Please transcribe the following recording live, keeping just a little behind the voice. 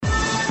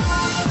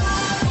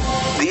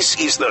This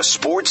is the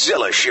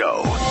Sportszilla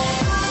Show.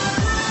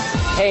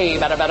 Hey,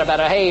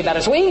 hey,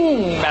 better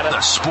swing, better. The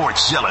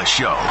Sportszilla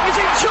Show. Is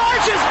it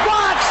George's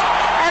box?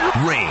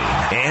 And Rain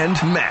and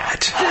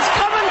Matt. is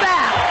coming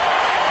back.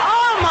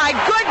 Oh my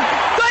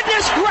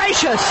goodness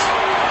gracious!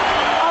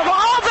 Of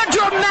all the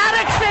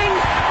dramatic things,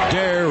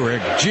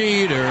 Derek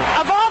Jeter.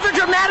 of all the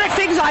dramatic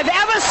things I've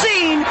ever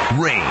seen,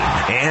 Rain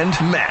and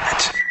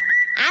Matt.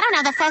 I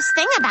don't know the first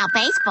thing about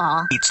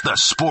baseball. It's the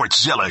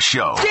Sportszilla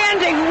Show.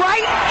 standing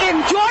right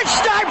in George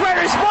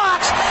Steinbrenner's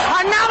box,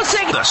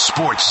 announcing The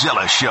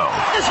Sportszilla Show.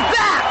 is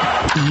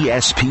back.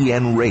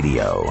 ESPN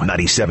Radio,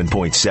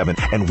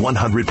 97.7 and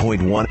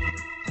 100.1.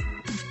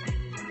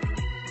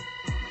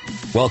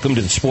 Welcome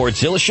to the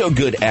Sportszilla Show.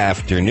 Good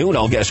afternoon.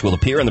 All guests will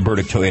appear on the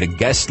Burdick Toyota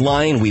guest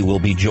line. We will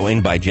be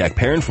joined by Jack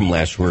Perrin from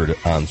Last Word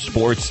on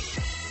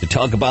Sports to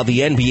talk about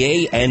the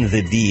NBA and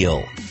the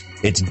deal.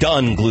 It's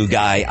done, Glue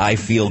Guy. I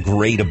feel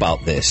great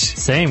about this.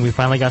 Same. We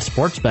finally got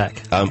sports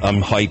back. I'm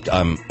hyped.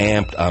 I'm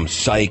amped. I'm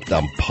psyched.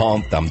 I'm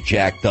pumped. I'm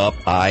jacked up.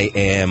 I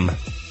am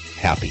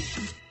happy.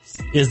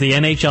 Is the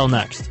NHL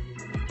next?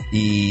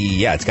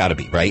 Yeah, it's got to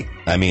be, right?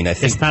 I mean, I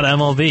think It's not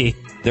MLB.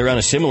 they're on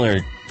a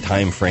similar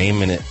time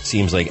frame, and it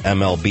seems like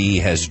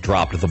MLB has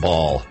dropped the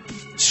ball.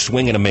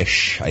 Swing and a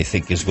miss, I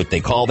think is what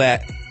they call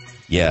that.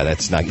 Yeah,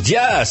 that's not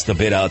just a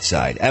bit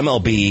outside.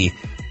 MLB,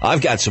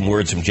 I've got some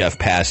words from Jeff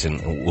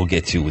Passan. We'll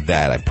get to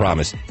that, I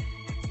promise.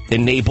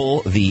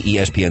 Enable the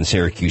ESPN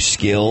Syracuse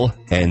skill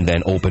and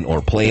then open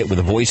or play it with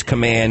a voice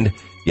command.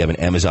 You have an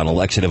Amazon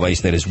Alexa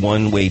device. That is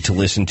one way to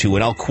listen to.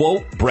 And I'll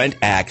quote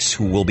Brent Talks,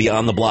 who will be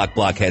on the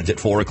Blockheads at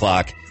 4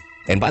 o'clock.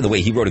 And by the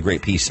way, he wrote a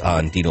great piece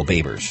on Dino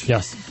Babers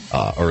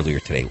earlier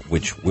today,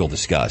 which we'll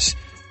discuss.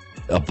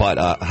 But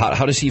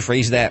how does he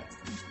phrase that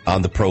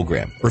on the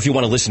program? Or if you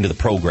want to listen to the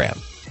program,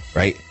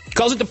 right? He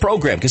calls it the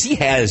program because he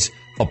has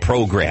a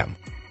program.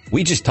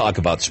 We just talk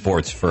about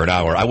sports for an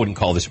hour. I wouldn't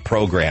call this a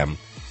program.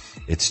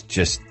 It's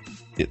just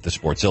the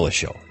Sportszilla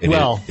Show.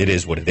 It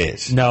is what it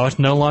is. No, it's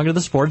no longer the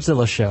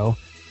Sportszilla Show.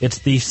 It's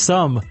the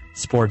Some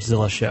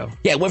Sportszilla Show.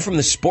 Yeah, it went from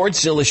the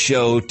Sportszilla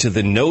Show to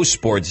the No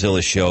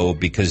Sportszilla Show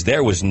because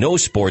there was no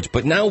sports,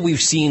 but now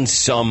we've seen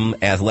some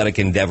athletic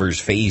endeavors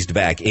phased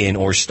back in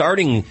or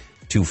starting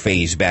to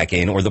phase back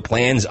in, or the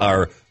plans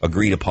are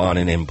agreed upon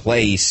and in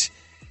place.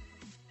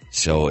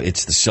 So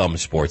it's the Some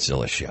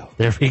Sportszilla Show.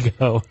 There we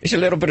go. There's a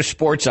little bit of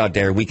sports out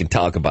there. We can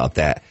talk about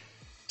that.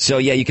 So,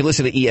 yeah, you can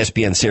listen to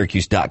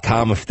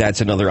ESPNSyracuse.com if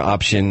that's another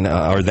option,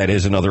 or that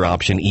is another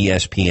option.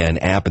 ESPN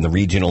app in the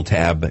regional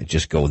tab.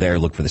 Just go there.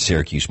 Look for the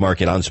Syracuse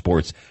market on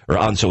sports or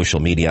on social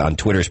media, on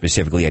Twitter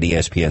specifically at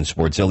ESPN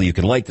Sportszilla. You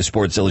can like the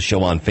Sportszilla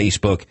Show on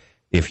Facebook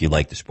if you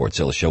like the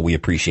Sportszilla Show. We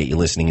appreciate you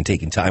listening and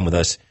taking time with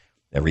us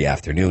every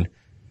afternoon.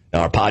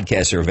 Now, our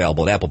podcasts are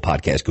available at Apple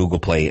Podcasts, Google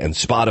Play, and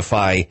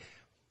Spotify.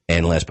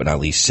 And last but not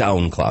least,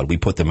 SoundCloud. We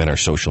put them in our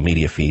social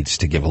media feeds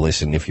to give a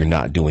listen if you're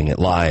not doing it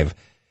live.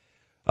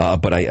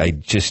 But I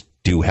just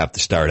do have to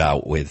start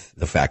out with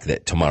the fact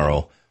that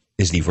tomorrow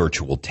is the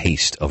virtual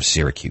Taste of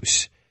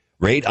Syracuse.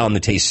 Right on the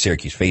Taste of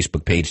Syracuse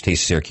Facebook page,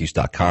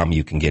 tasteofsyracuse.com.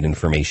 You can get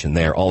information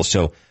there.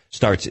 Also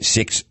starts at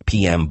 6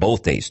 p.m.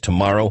 both days,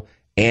 tomorrow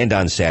and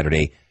on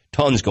Saturday.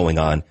 Tons going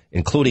on,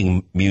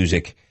 including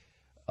music,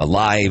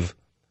 live,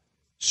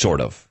 sort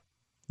of.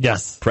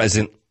 Yes.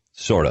 Present,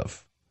 sort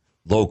of.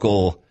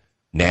 Local,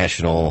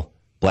 national,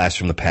 blast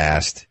from the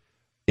past.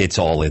 It's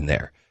all in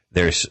there.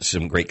 There's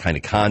some great kind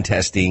of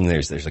contesting.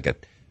 There's like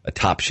a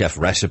Top Chef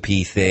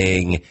recipe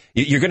thing.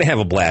 You're going to have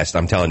a blast.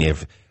 I'm telling you,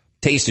 if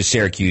Taste of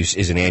Syracuse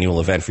is an annual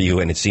event for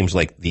you and it seems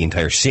like the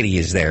entire city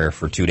is there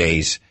for 2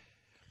 days,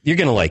 you're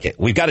going to like it.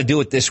 We've got to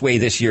do it this way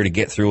this year to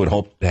get through and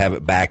hope to have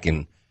it back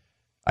in,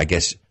 I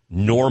guess,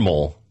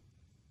 normal.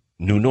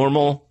 New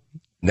normal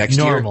next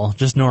year? Normal,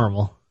 just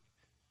normal.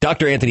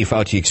 Dr. Anthony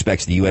Fauci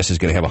expects the U.S. is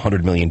going to have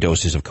 100 million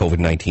doses of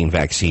COVID-19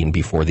 vaccine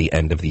before the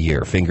end of the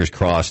year. Fingers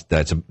crossed.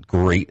 That's a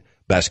great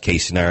best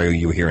case scenario.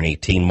 You were here in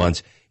 18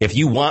 months. If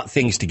you want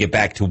things to get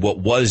back to what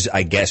was,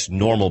 I guess,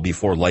 normal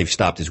before life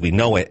stopped as we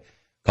know it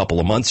a couple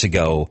of months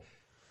ago,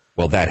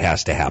 well, that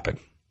has to happen.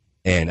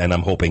 And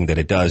I'm hoping that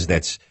it does.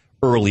 That's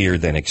earlier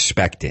than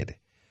expected.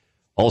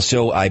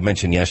 Also, I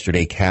mentioned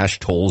yesterday, cash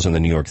tolls in the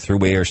New York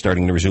Thruway are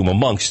starting to resume,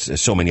 amongst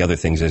so many other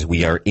things, as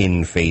we are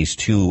in phase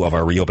 2 of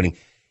our reopening.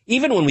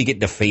 Even when we get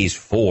to phase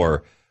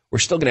 4, we're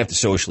still going to have to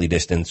socially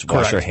distance,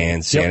 wash our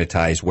hands,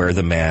 sanitize, wear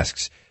the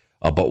masks.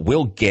 But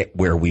we'll get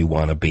where we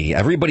want to be.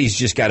 Everybody's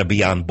just got to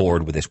be on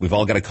board with this. We've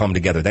all got to come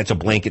together. That's a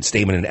blanket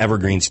statement, an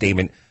evergreen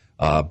statement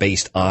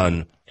based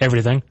on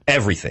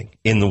everything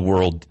in the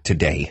world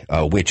today,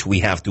 which we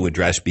have to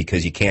address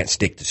because you can't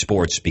stick to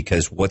sports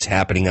because what's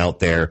happening out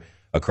there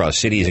across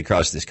cities,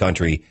 across this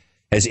country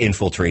has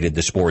infiltrated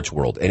the sports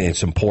world. And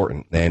it's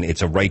important, and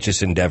it's a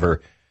righteous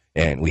endeavor,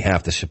 and we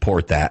have to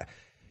support that.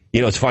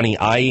 You know, it's funny.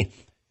 I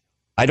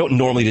don't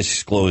normally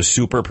disclose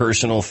super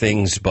personal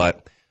things,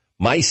 but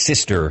my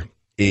sister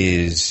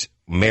is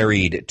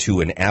married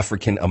to an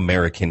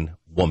African-American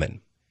woman,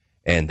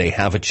 and they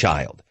have a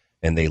child,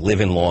 and they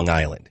live in Long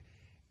Island.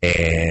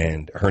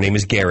 And her name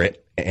is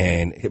Garrett,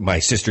 and my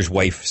sister's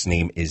wife's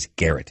name is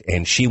Garrett,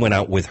 and she went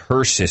out with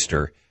her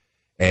sister,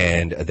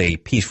 and they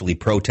peacefully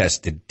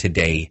protested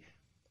today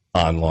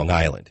on Long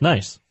Island.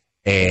 Nice.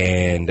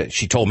 And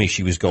she told me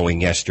she was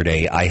going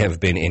yesterday. I have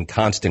been in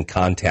constant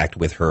contact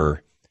with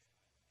her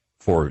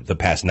for the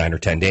past 9 or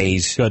 10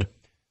 days. Good.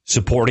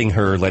 Supporting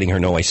her, letting her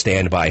know I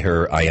stand by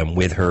her. I am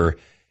with her.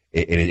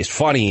 It is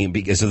funny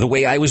because of the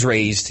way I was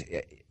raised.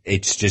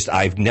 It's just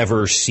I've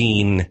never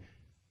seen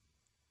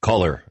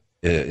color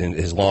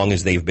as long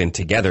as they've been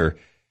together.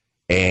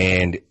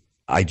 And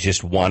I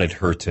just wanted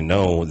her to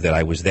know that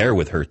I was there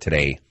with her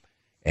today.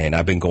 And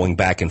I've been going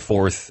back and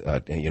forth,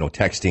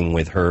 texting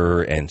with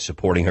her and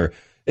supporting her,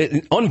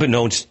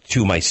 unbeknownst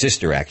to my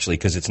sister, actually,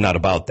 because it's not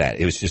about that.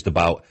 It was just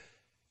about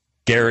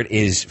Garrett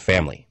is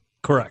family.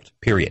 Correct.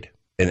 Period.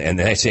 And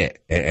that's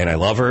it. And I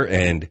love her.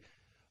 And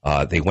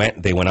they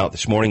went out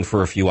this morning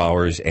for a few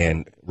hours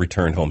and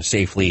returned home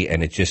safely.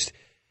 And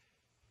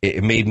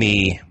it made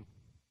me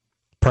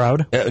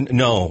proud.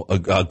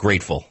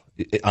 Grateful,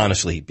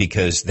 honestly,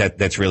 because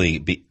that's really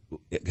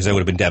because I would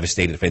have been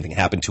devastated if anything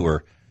happened to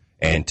her.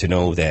 And to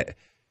know that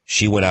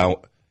she went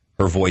out,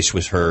 her voice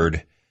was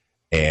heard,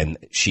 and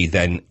she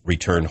then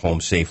returned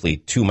home safely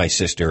to my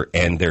sister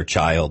and their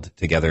child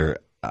together,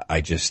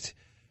 I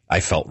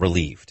felt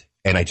relieved.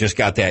 And I just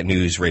got that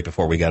news right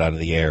before we got out of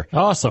the air.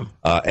 Awesome.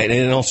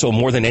 And also,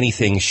 more than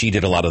anything, she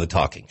did a lot of the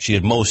talking. She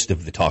did most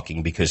of the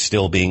talking because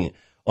still being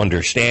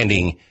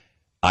understanding,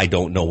 I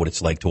don't know what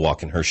it's like to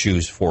walk in her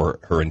shoes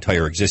for her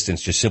entire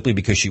existence, just simply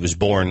because she was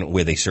born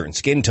with a certain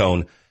skin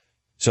tone.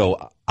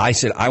 So I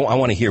said, I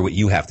want to hear what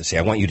you have to say.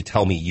 I want you to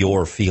tell me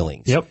your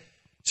feelings. Yep.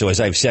 So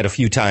as I've said a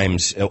few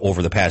times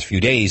over the past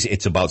few days,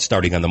 it's about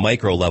starting on the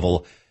micro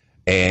level.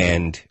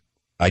 And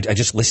I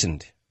just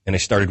listened, and I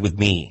started with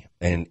me.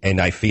 And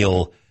I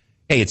feel,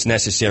 hey, it's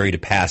necessary to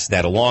pass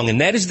that along.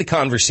 And that is the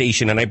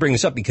conversation. And I bring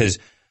this up because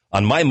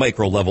on my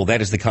micro level,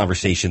 that is the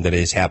conversation that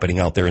is happening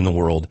out there in the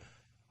world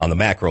on the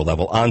macro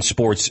level, on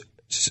sports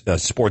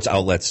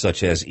outlets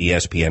such as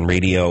ESPN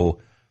radio,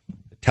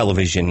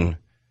 television,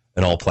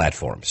 and all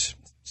platforms,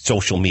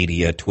 social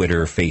media,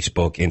 Twitter,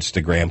 Facebook,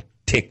 Instagram,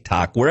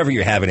 TikTok, wherever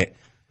you're having it.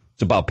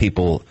 It's about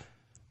people.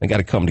 They got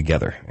to come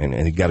together,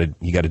 and you got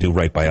to do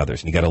right by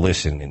others, and you got to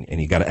listen,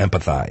 and you got to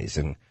empathize,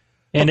 and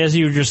as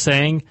you were just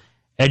saying,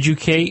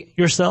 educate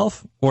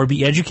yourself or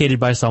be educated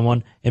by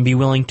someone, and be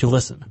willing to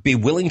listen. Be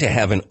willing to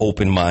have an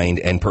open mind,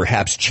 and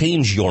perhaps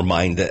change your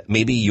mind that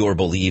maybe your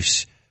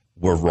beliefs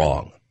were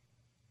wrong.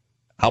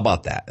 How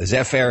about that? Is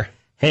that fair?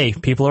 Hey,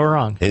 people are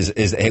wrong.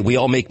 Hey, we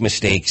all make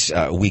mistakes.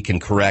 We can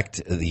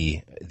correct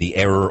the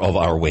error of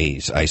our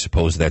ways. I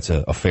suppose that's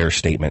a fair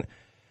statement.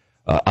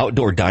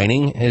 Outdoor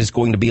dining is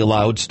going to be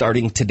allowed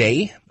starting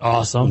today.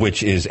 Awesome.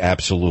 Which is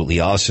absolutely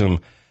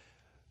awesome.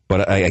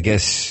 But I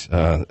guess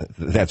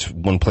that's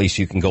one place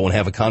you can go and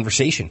have a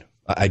conversation.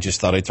 I just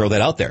thought I'd throw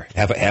that out there.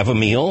 Have a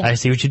meal. I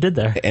see what you did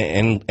there.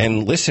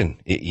 And listen.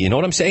 You know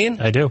what I'm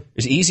saying? I do.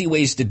 There's easy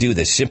ways to do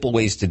this, simple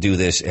ways to do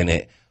this, and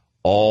it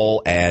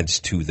all adds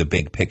to the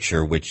big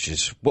picture, which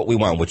is what we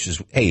want, which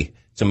is, hey,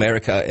 it's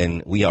America,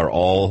 and we are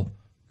all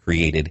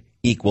created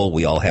equal.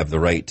 We all have the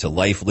right to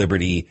life,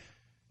 liberty,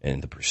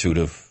 and the pursuit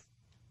of,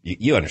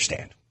 you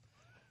understand.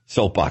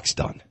 Soapbox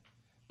done.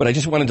 But I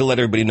just wanted to let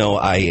everybody know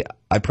I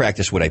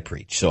practice what I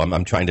preach, so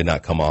I'm trying to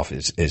not come off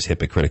as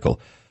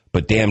hypocritical.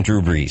 But damn,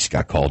 Drew Brees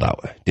got called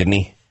out, didn't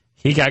he?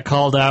 He got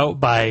called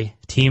out by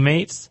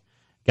teammates,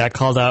 got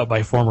called out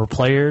by former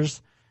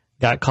players,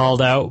 got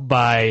called out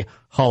by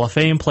Hall of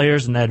Fame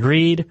players and Ed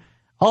Reed,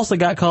 also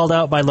got called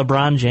out by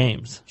LeBron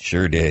James.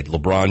 Sure did.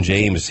 LeBron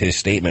James, his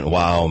statement,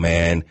 wow,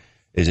 man,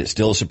 is it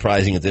still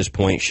surprising at this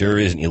point? Sure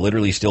isn't. You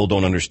literally still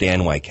don't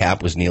understand why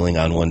Cap was kneeling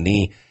on one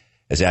knee.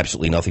 Has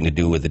absolutely nothing to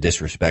do with the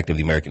disrespect of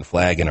the American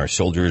flag and our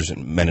soldiers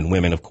and men and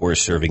women, of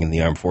course, serving in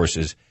the armed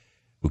forces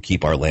who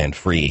keep our land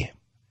free.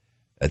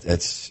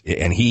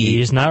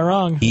 He's not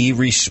wrong. He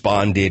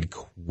responded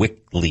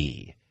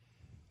quickly.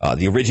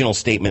 The original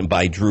statement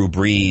by Drew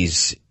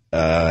Brees,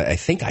 I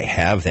think I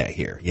have that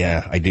here.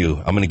 Yeah, I do.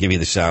 I'm going to give you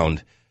the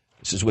sound.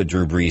 This is what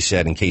Drew Brees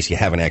said in case you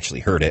haven't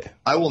actually heard it.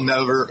 I will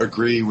never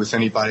agree with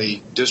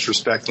anybody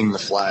disrespecting the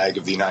flag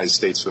of the United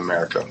States of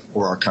America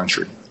or our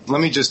country.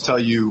 Let me just tell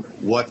you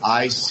what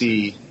I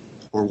see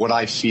or what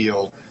I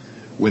feel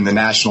when the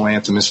national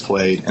anthem is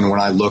played and when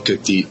I look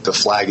at the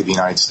flag of the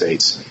United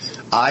States.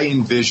 I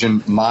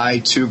envision my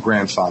two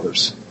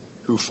grandfathers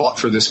who fought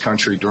for this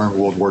country during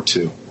World War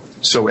II.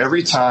 So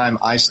every time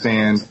I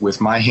stand with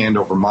my hand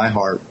over my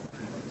heart,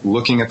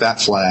 looking at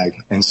that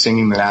flag and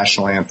singing the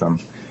national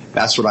anthem,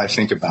 that's what I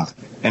think about.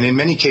 And in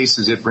many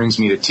cases, it brings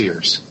me to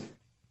tears.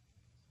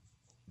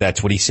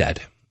 That's what he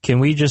said. Can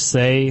we just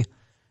say,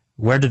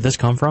 where did this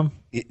come from?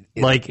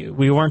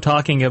 We weren't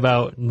talking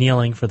about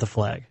kneeling for the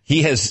flag.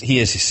 He has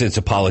since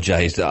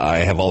apologized. I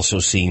have also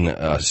seen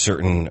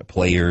certain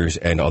players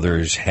and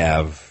others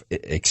have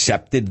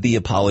accepted the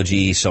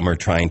apology. Some are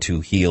trying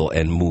to heal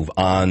and move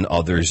on.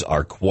 Others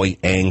are quite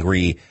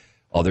angry.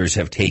 Others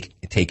have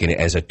taken it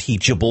as a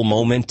teachable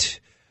moment.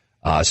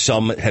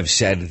 Some have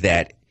said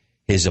that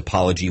his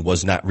apology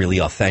was not really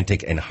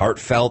authentic and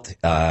heartfelt.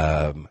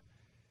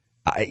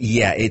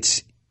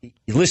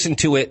 Listen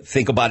to it,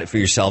 think about it for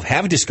yourself,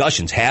 have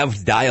discussions,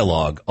 have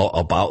dialogue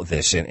about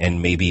this,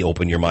 and maybe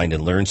open your mind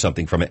and learn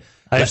something from it.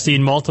 I've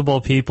seen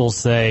multiple people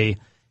say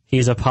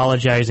he's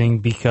apologizing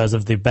because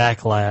of the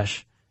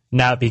backlash,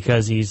 not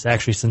because he's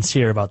actually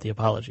sincere about the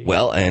apology.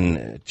 Well,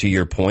 and to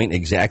your point,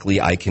 exactly,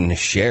 I can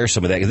share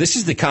some of that. This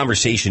is the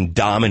conversation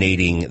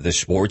dominating the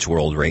sports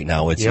world right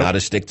now. It's not a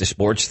stick to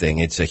sports thing.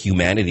 It's a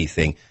humanity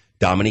thing.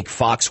 Dominique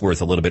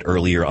Foxworth a little bit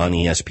earlier on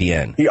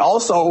ESPN. He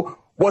also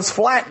was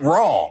flat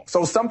wrong.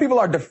 So some people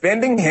are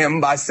defending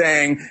him by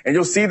saying, and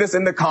you'll see this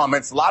in the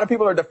comments, a lot of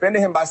people are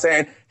defending him by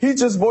saying he's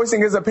just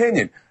voicing his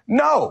opinion.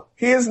 No,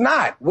 he is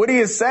not. What he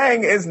is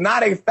saying is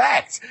not a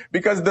fact,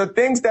 because the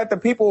things that the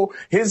people,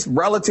 his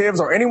relatives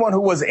or anyone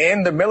who was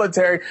in the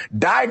military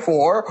died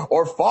for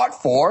or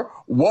fought for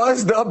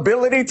was the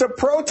ability to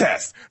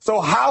protest.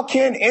 So how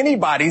can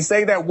anybody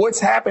say that what's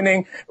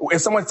happening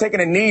if someone's taking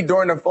a knee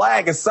during the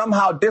flag is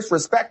somehow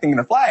disrespecting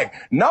the flag?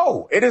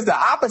 No, it is the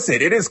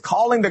opposite. It is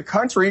calling the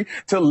country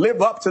to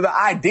live up to the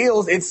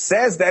ideals it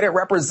says that it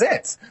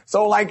represents.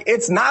 So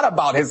it's not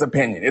about his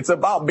opinion. It's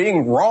about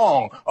being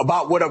wrong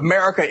about what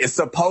America is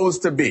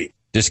supposed to be.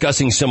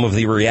 Discussing some of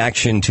the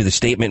reaction to the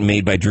statement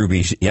made by Drew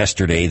Brees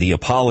yesterday, the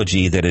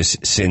apology that has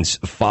since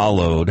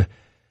followed.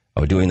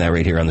 We're doing that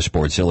right here on the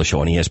Sportszilla Show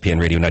on ESPN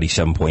Radio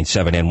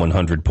 97.7 and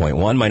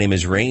 100.1. My name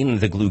is Rain,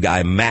 the glue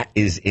guy. Matt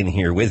is in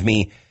here with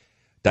me.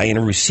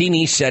 Diana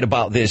Rossini said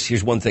about this,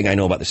 here's one thing I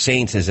know about the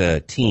Saints as a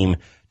team,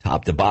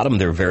 top to bottom.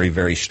 They're very,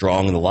 very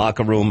strong in the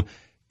locker room.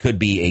 Could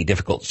be a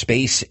difficult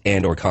space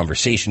and or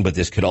conversation, but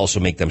this could also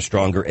make them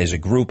stronger as a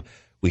group.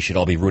 We should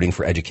all be rooting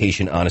for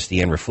education, honesty,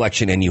 and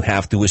reflection, and you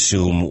have to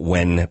assume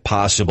when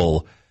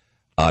possible,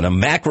 on a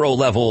macro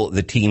level,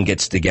 the team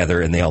gets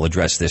together and they all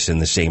address this in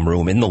the same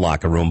room, in the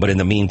locker room. But in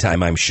the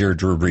meantime, I'm sure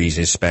Drew Brees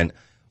has spent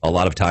a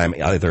lot of time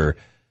either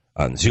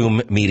on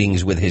Zoom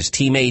meetings with his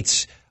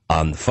teammates,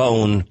 on the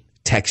phone,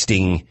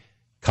 texting,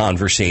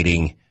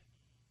 conversating,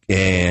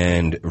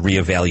 and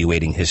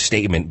reevaluating his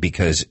statement,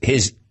 because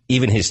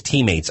even his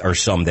teammates are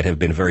some that have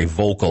been very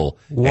vocal.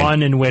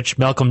 One in which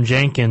Malcolm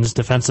Jenkins,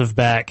 defensive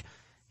back,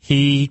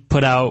 he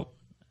put out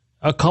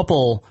a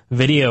couple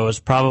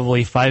videos,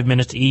 probably 5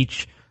 minutes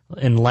each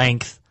in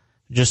length,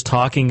 just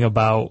talking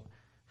about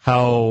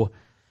how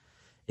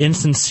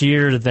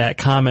insincere that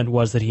comment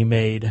was that he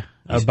made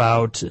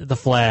about the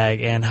flag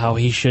and how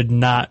he should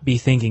not be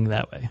thinking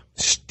that way.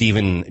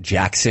 Steven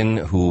Jackson,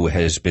 who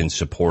has been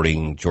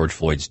supporting George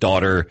Floyd's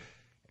daughter,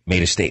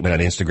 made a statement on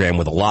Instagram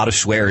with a lot of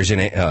swears in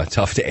it,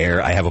 tough to air.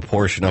 I have a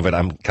portion of it.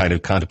 I'm kind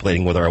of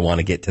contemplating whether I want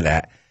to get to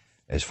that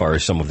as far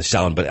as some of the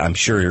sound, but I'm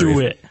sure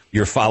if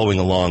you're following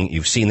along,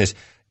 you've seen this.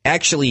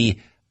 Actually,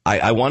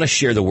 I want to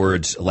share the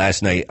words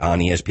last night on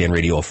ESPN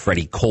Radio of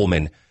Freddie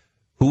Coleman,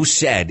 who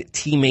said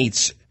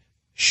teammates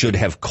should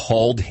have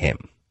called him,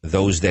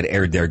 those that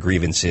aired their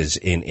grievances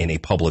in a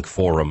public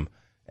forum,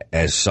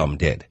 as some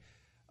did.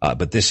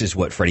 But this is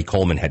what Freddie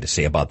Coleman had to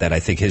say about that. I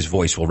think his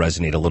voice will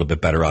resonate a little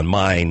bit better on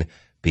mine,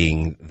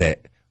 being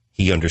that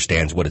he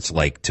understands what it's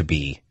like to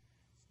be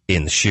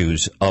in the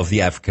shoes of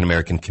the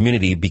African-American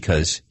community,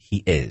 because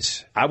he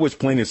is. I wish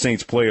plenty of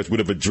Saints players would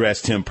have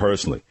addressed him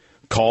personally,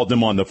 called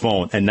him on the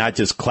phone, and not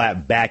just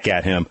clap back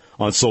at him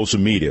on social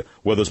media,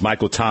 whether it's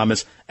Michael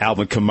Thomas,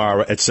 Alvin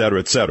Kamara, et cetera,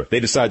 et cetera. They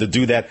decided to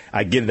do that.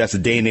 I get it. That's the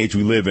day and age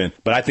we live in.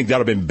 But I think that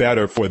would have been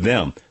better for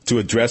them to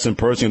address him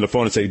personally on the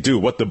phone and say,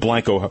 dude, what the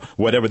blank or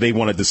whatever they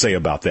wanted to say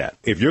about that.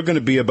 If you're going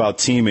to be about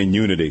team and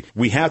unity,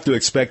 we have to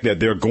expect that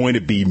there are going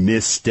to be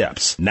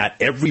missteps. Not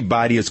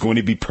everybody is going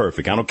to be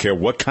perfect. I don't care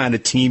what kind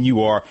of team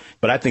you are,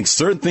 but I think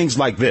certain things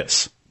like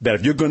this, that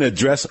if you're going to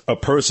address a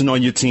person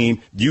on your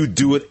team, you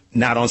do it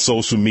not on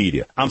social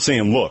media. I'm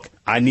saying, look,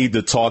 I need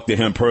to talk to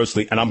him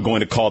personally, and I'm going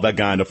to call that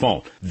guy on the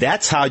phone.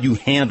 That's how you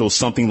handle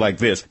something like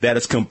this that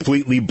is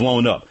completely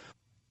blown up.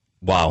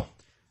 Wow.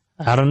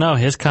 I don't know.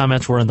 His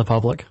comments were in the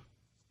public.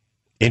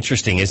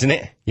 Interesting, isn't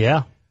it?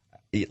 Yeah.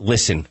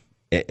 Listen,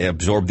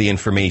 absorb the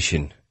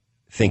information,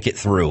 think it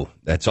through.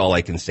 That's all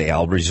I can say.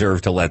 I'll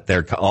reserve to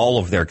let all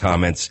of their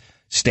comments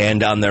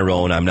stand on their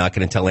own. I'm not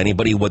going to tell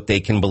anybody what they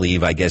can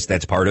believe. I guess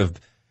that's part of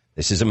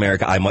this is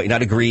America. I might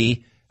not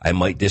agree. I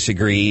might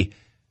disagree.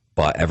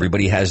 But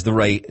everybody has the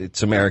right,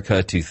 it's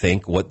America, to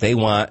think what they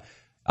want.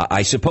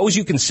 I suppose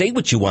you can say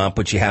what you want,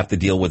 but you have to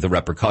deal with the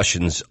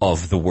repercussions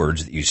of the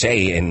words that you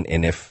say.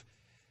 And if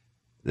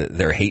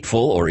they're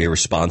hateful or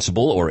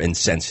irresponsible or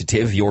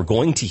insensitive, you're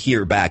going to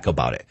hear back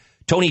about it.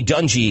 Tony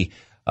Dungy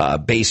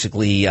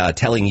basically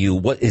telling you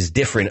what is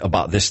different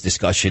about this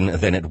discussion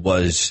than it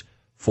was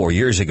 4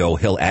 years ago.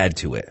 He'll add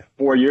to it.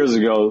 4 years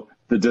ago,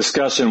 the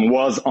discussion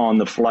was on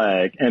the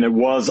flag and it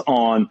was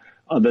on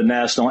the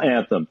national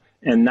anthem.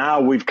 And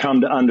now we've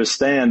come to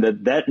understand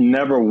that that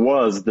never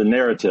was the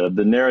narrative.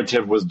 The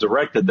narrative was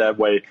directed that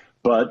way,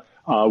 but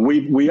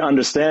we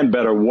understand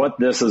better what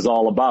this is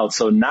all about.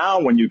 So now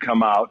when you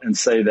come out and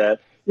say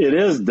that, it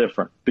is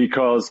different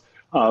because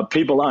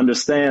people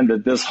understand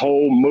that this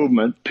whole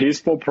movement,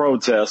 peaceful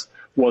protest,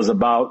 was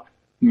about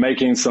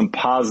making some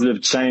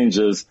positive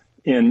changes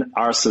in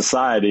our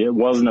society. It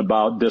wasn't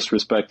about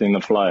disrespecting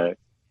the flag.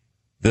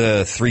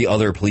 The 3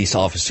 other police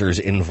officers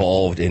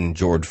involved in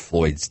George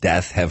Floyd's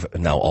death have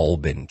now all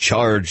been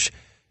charged.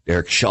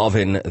 Derek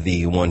Chauvin,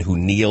 the one who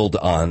kneeled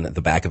on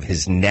the back of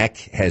his neck,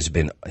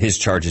 his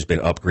charge has been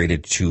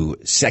upgraded to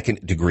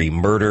 2nd-degree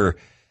murder.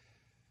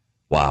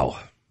 Wow.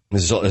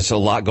 There's a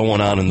lot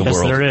going on in the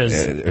world. There is.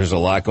 There's a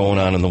lot going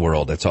on in the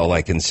world. That's all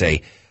I can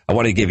say. I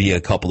want to give you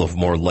a couple of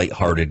more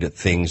lighthearted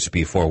things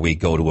before we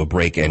go to a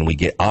break and we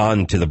get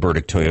on to the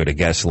Burdick Toyota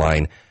guest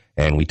line.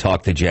 And we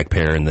talk to Jack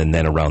Perrin, and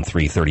then around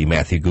 3:30,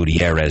 Matthew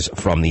Gutierrez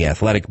from The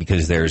Athletic,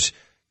 because there's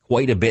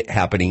quite a bit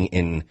happening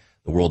in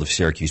the world of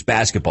Syracuse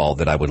basketball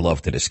that I would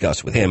love to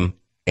discuss with him,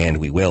 and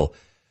we will.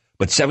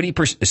 But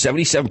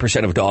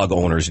 77% of dog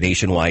owners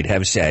nationwide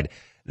have said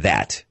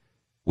that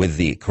with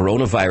the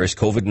coronavirus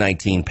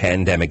COVID-19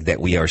 pandemic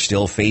that we are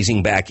still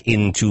phasing back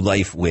into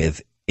life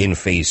with in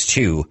phase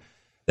 2,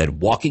 that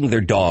walking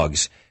their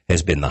dogs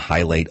has been the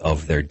highlight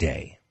of their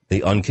day.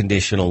 The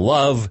unconditional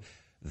love,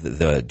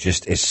 the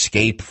just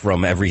escape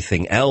from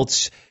everything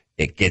else.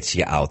 It gets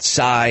you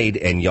outside,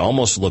 and you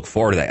almost look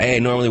forward to that. Hey, I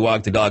normally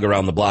walk the dog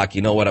around the block.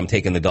 You know what? I'm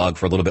taking the dog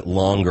for a little bit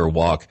longer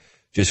walk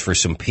just for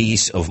some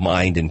peace of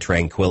mind and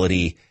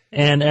tranquility.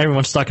 And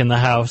everyone's stuck in the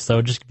house,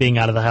 so just being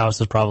out of the house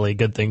is probably a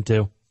good thing,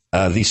 too.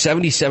 The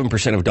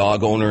 77% of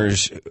dog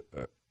owners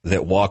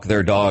that walk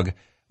their dog,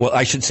 well,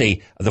 I should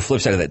say the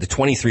flip side of that, the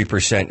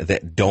 23%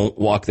 that don't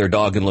walk their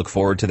dog and look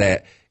forward to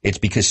that, it's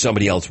because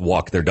somebody else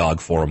walked their dog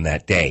for them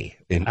that day.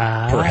 And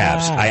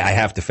perhaps I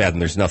have to fathom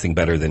there's nothing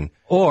better than.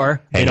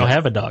 Or they don't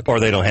have a dog. Or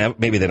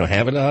maybe they don't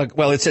have a dog.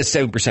 Well, it says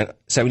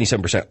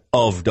 77%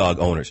 of dog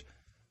owners.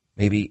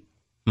 Maybe,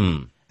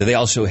 do they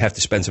also have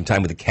to spend some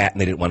time with the cat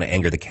and they didn't want to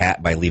anger the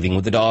cat by leaving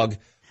with the dog?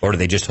 Or do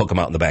they just hook them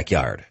out in the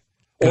backyard?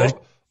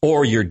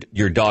 Or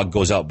your dog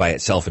goes out by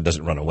itself and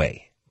doesn't run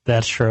away.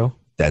 That's true.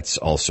 That's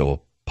also a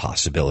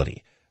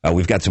possibility.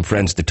 We've got some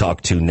friends to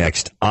talk to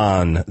next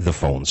on the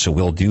phone, so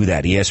we'll do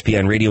that.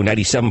 ESPN Radio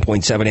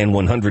 97.7 and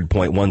 100.1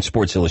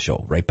 Sportszilla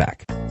Show. Right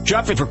back.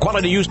 Shopping for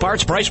quality used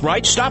parts priced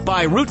right? Stop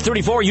by Route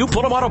 34 U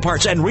Pullum Auto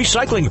Parts and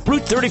Recycling.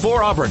 Route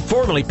 34 Auburn,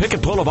 formerly Pick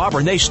and Pull of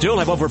Auburn. They still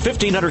have over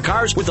 1,500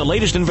 cars with the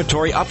latest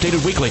inventory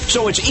updated weekly,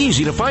 so it's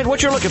easy to find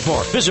what you're looking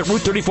for. Visit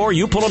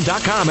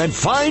Route34UPullum.com and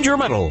find your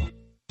medal.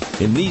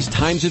 In these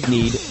times of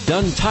need,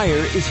 Dunn Tire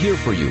is here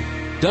for you.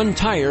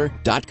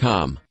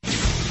 DunnTire.com.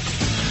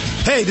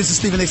 Hey, this is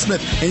Stephen A.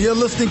 Smith, and you're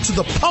listening to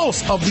the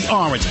Pulse of the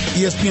Orange,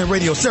 ESPN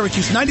Radio,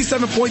 Syracuse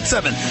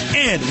 97.7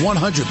 and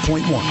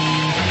 100.1.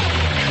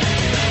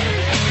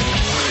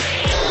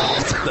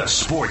 The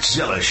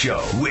Sportszilla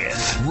Show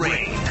with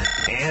Rain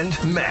and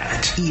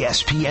Matt.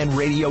 ESPN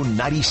Radio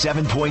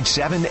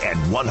 97.7 and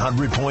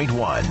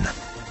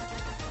 100.1.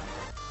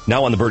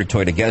 Now on the Burdick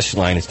Toyota guest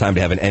line, it's time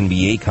to have an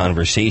NBA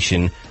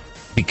conversation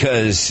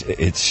because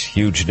it's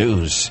huge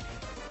news.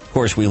 Of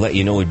course, we let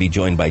you know we'd be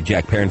joined by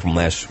Jack Perrin from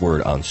Last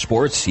Word on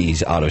Sports.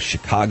 He's out of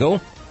Chicago,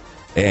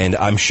 and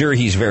I'm sure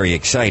he's very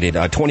excited.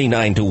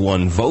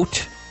 29-1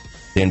 vote.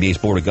 The NBA's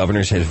Board of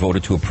Governors has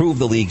voted to approve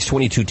the league's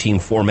 22-team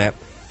format,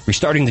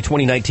 restarting the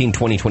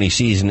 2019-2020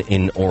 season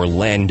in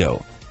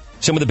Orlando.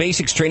 Some of the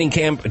basics: training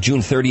camp, June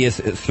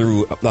 30th,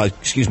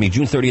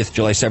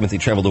 July 7th, they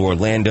travel to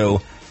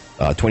Orlando.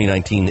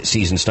 2019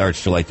 season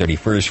starts July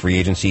 31st. Free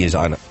agency is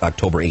on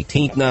October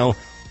 18th now.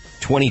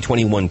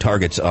 2021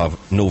 targets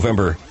of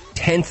November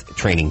 10th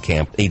training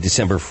camp, a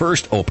December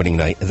 1st opening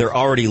night. They're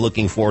already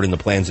looking forward in the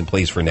plans in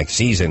place for next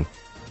season.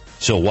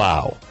 So,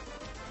 wow.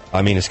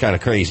 I mean, it's kind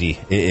of crazy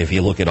if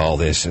you look at all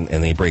this and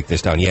they break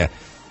this down. Yeah,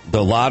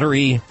 the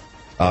lottery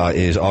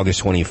is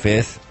August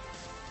 25th,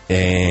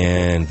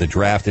 and the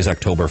draft is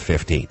October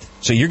 15th.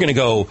 So you're going to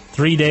go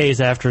 3 days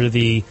after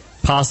the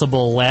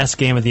possible last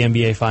game of the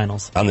NBA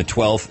Finals. On the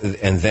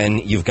 12th, and then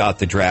you've got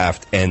the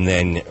draft, and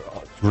then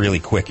really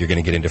quick you're going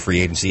to get into free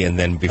agency, and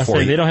then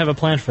before they don't have a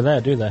plan for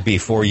that, do they?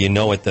 Before you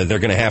know it, they're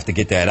going to have to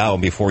get that out,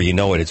 and before you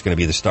know it, it's going to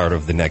be the start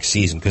of the next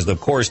season, because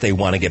of course they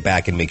want to get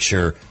back and make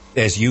sure,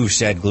 as you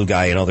said, Glue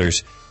Guy and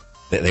others,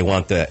 that they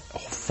want the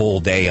full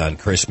day on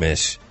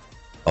Christmas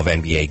of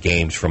NBA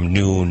games from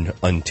noon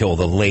until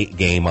the late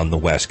game on the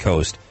West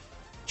Coast.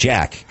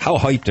 Jack, how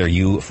hyped are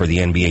you for the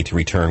NBA to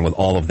return with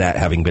all of that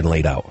having been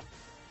laid out?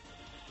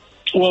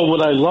 Well,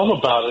 what I love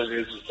about it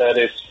is that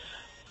it's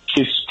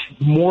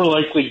more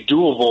likely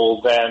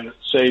doable than,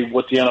 say,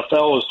 what the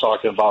NFL is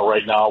talking about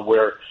right now,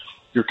 where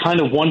you're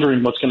kind of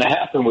wondering what's going to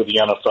happen with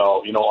the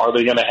NFL. You know, are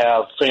they going to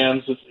have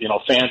fans in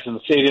the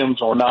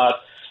stadiums or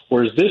not?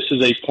 Whereas this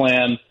is a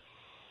plan,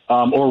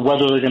 or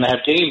whether they're going to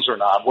have games or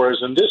not. Whereas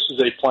in this is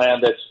a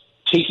plan that's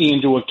taking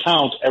into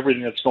account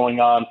everything that's going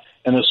on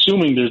and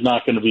assuming there's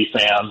not going to be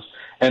fans.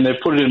 And they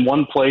put it in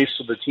one place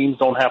so the teams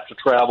don't have to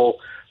travel.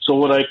 So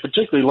what I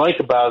particularly like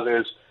about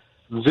it is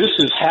this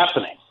is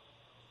happening,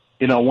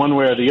 one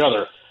way or the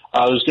other.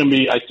 There's going to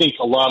be, I think,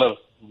 a lot of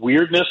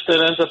weirdness that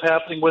ends up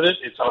happening with it.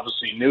 It's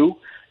obviously new.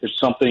 It's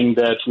something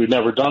that we've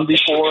never done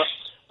before.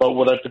 But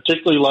what I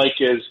particularly like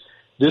is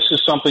this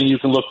is something you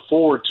can look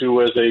forward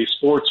to as a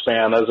sports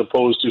fan, as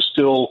opposed to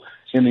still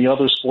in the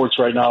other sports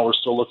right now, we're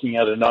still looking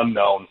at an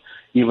unknown,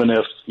 even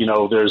if,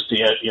 there's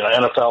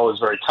NFL is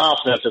very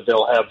confident that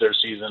they'll have their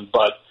season,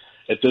 but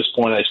at this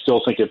point, I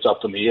still think it's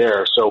up in the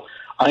air. So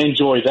I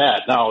enjoy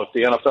that. Now, if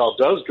the NFL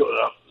does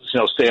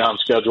stay on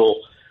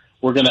schedule,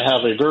 we're going to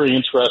have a very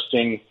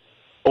interesting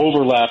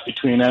overlap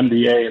between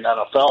NBA and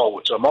NFL,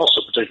 which I'm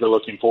also particularly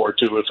looking forward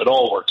to if it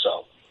all works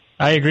out.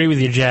 I agree with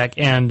you, Jack.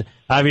 And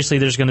obviously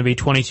there's going to be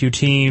 22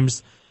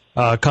 teams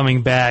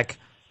coming back,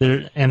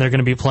 and they're going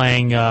to be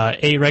playing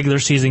 8 regular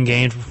season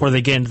games before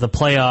they get into the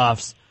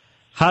playoffs.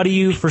 How do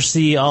you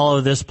foresee all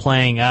of this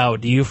playing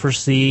out? Do you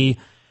foresee,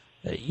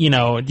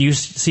 do you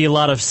see a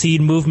lot of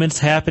seed movements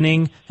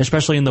happening,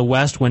 especially in the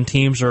West when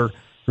teams are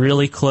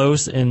really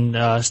close in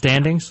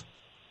standings?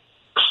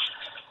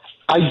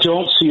 I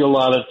don't see a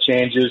lot of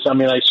changes. I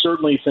mean, I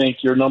certainly think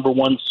your number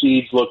one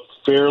seeds look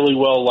fairly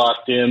well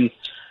locked in.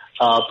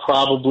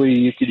 Probably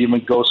you could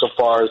even go so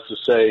far as to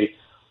say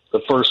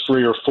the first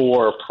 3 or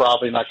 4 are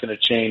probably not going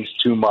to change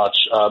too much.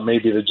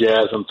 Maybe the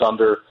Jazz and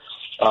Thunder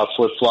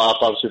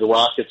flip-flop. Obviously, the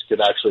Rockets could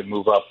actually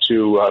move up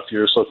too if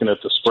you're just looking at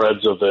the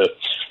spreads of the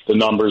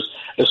numbers.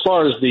 As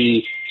far as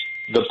the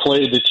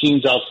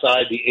teams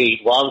outside the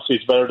 8, well, obviously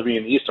it's better to be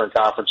in the Eastern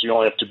Conference. You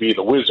only have to be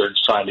the Wizards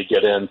trying to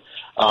get in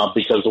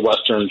because the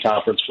Western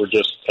Conference were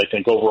just, I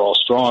think, overall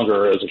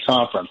stronger as a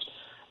conference.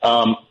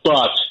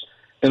 But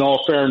in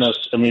all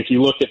fairness, I mean, if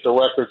you look at the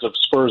records of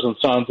Spurs and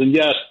Suns, and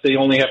yes, they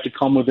only have to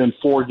come within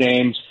 4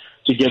 games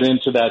to get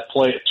into that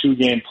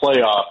 2-game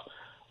playoff.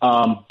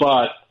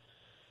 But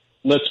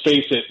let's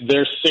face it,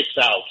 they're 6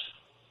 out.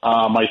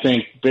 I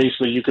think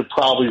basically you could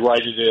probably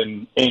write it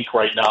in ink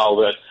right now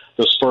that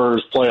the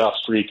Spurs playoff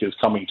streak is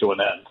coming to an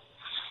end.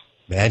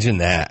 Imagine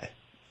that.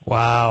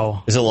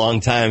 Wow. It's a long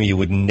time you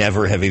would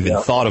never have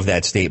even thought of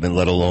that statement,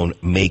 let alone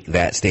make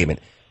that statement.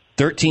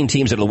 13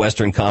 teams out of the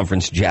Western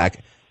Conference,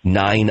 Jack,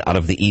 9 out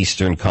of the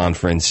Eastern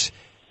Conference.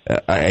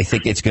 I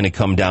think it's going to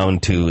come down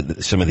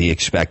to some of the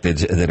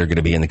expecteds that are going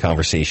to be in the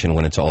conversation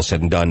when it's all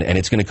said and done. And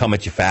it's going to come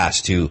at you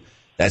fast, too.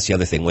 That's the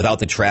other thing. Without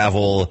the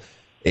travel,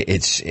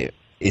 it's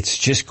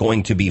just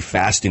going to be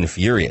fast and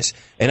furious.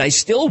 And I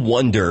still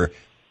wonder,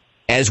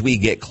 as we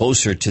get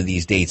closer to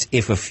these dates,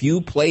 if a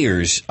few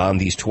players on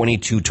these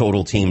 22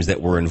 total teams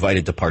that were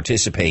invited to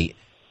participate,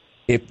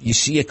 if you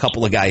see a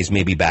couple of guys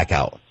maybe back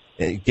out,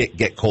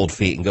 get cold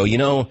feet and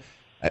go,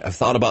 I've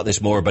thought about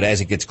this more, but as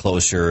it gets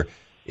closer,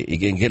 you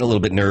can get a little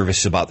bit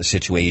nervous about the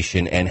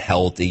situation and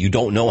health. You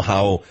don't know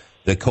how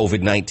the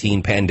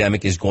COVID-19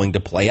 pandemic is going to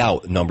play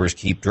out. Numbers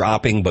keep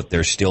dropping, but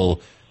there's still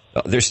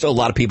a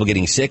lot of people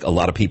getting sick, a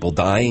lot of people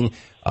dying.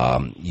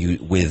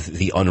 With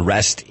the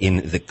unrest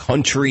in the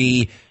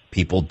country,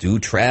 people do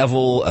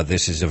travel.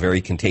 This is a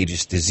very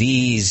contagious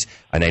disease,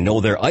 and I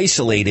know they're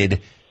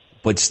isolated,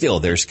 but still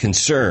there's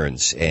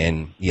concerns,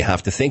 and you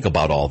have to think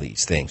about all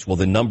these things. Will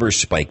the numbers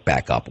spike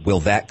back up?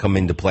 Will that come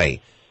into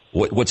play?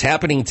 What's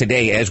happening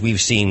today, as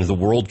we've seen, the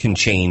world can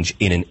change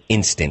in an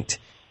instant.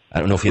 I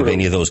don't know if you have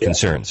any of those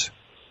concerns.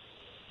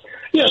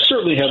 Yeah,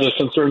 certainly have those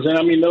concerns. And,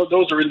 I mean,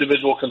 those are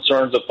individual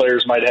concerns that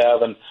players might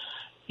have. And,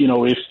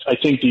 if I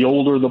think the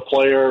older the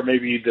player,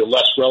 maybe the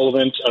less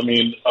relevant,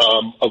 the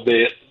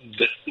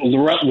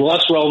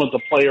less relevant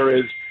the player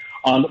is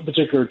on a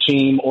particular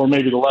team, or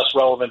maybe the less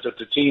relevant that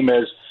the team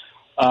is,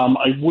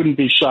 I wouldn't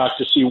be shocked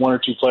to see 1 or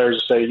 2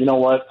 players say, you know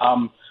what,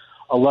 I'm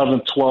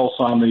 11th, 12th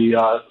on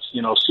the,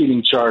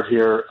 seating chart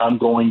here. I'm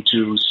going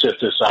to sit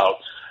this out.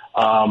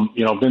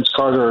 Vince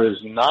Carter is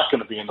not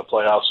going to be in the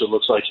playoffs. It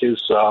looks like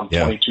his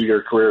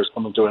 22-year career is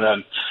coming to an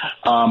end.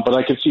 But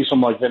I could see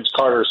someone like Vince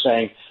Carter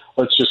saying,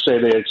 let's just say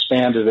they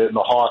expanded it and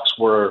the Hawks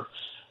were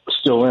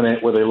still in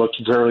it, where they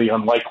looked very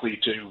unlikely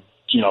to,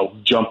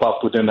 jump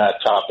up within that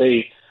top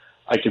 8.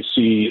 I could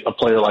see a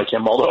player like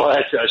him, although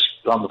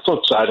on the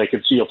flip side, I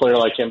could see a player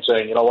like him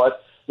saying, you know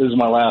what, this is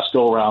my last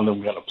go-around and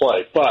I'm going to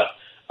play. But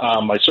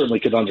I certainly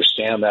could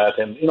understand that.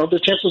 And, the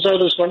chances are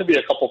there's going to be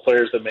a couple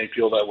players that may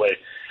feel that way.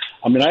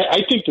 I mean,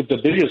 I think that the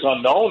biggest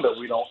unknown that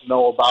we don't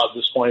know about at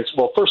this point is,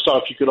 well, first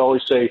off, you could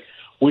always say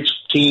which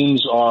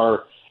teams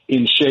are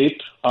in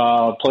shape.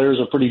 Players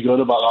are pretty good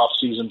about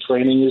off-season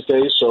training these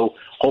days, so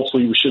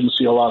hopefully we shouldn't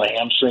see a lot of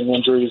hamstring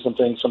injuries and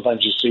things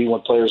sometimes you see when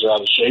players are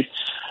out of shape.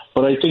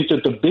 But I think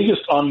that the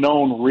biggest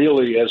unknown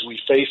really as we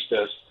face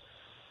this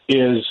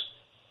is,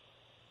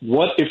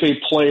 what if a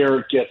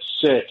player gets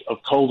sick of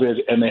COVID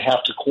and they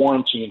have to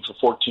quarantine for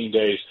 14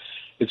 days?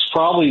 It's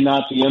probably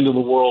not the end of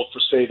the world for,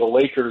 say, the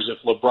Lakers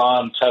if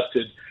LeBron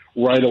tested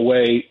right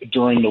away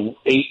during the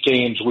 8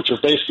 games, which are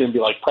basically going to be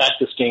like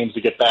practice games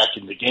to get back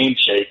into game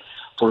shape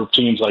for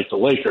teams like the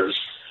Lakers.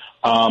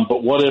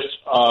 But what if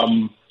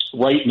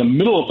right in the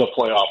middle of the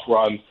playoff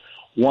run,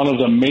 one of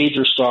the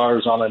major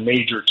stars on a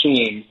major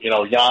team,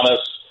 Giannis,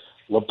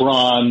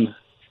 LeBron,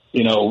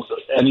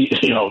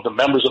 the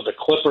members of the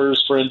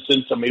Clippers, for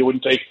instance, I mean, it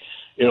wouldn't take,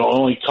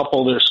 only a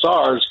couple of their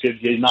stars could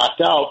get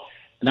knocked out.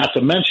 Not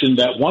to mention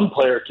that one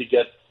player could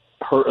get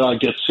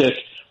sick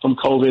from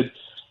COVID.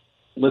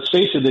 Let's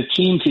face it, the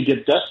team could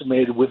get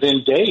decimated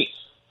within days.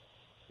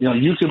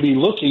 You could be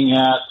looking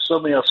at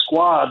suddenly a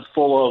squad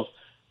full of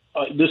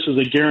this is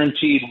a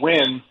guaranteed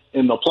win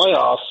in the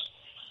playoffs,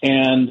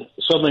 and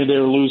suddenly they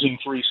were losing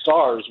 3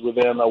 stars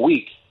within a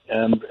week.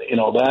 And,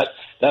 that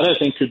I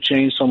think could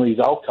change some of these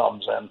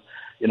outcomes. And,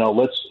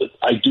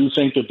 I do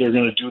think that they're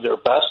going to do their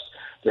best.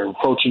 They're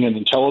approaching it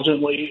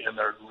intelligently, and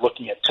they're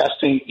looking at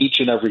testing each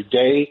and every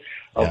day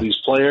of these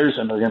players,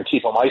 and they're going to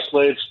keep them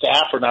isolated.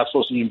 Staff are not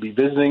supposed to even be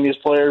visiting these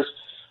players.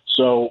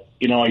 So,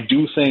 I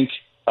do think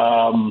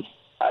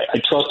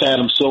I trust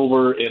Adam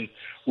Silver in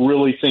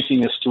really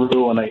thinking this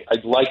through, and I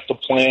like the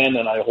plan,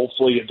 and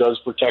hopefully it does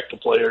protect the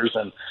players.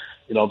 And,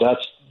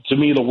 that's, to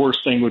me, the worst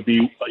thing would be,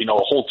 a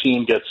whole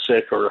team gets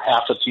sick or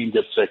half a team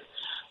gets sick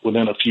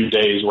within a few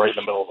days right in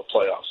the middle of the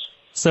playoffs.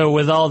 So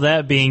with all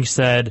that being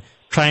said,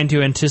 trying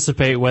to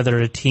anticipate whether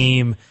a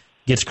team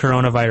gets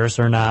coronavirus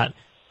or not,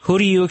 who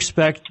do you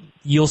expect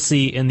you'll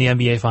see in the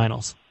NBA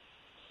Finals?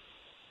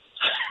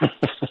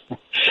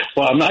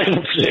 Well, I'm not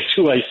going to predict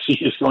who I see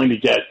is going to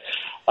get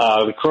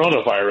the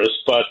coronavirus,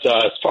 but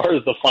as far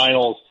as the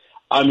finals,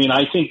 I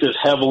think this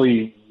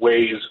heavily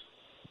weighs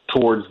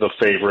towards the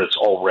favorites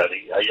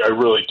already. I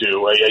really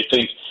do. I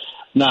think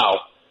now,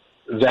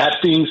 that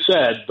being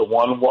said, the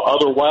one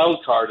other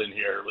wild card in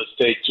here, let's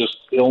take just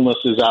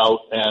illnesses out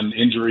and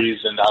injuries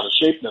and out of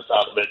shapeness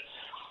out of it.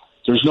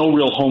 There's no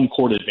real home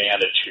court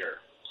advantage here.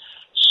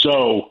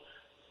 So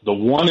the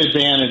one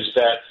advantage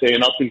that, say,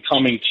 an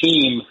up-and-coming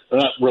team,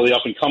 not really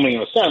up-and-coming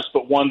in a sense,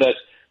 but one that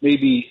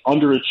maybe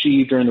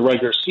underachieved during the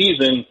regular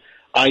season,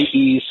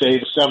 i.e., say,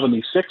 the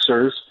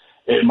 76ers,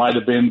 it might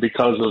have been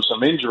because of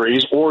some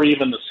injuries, or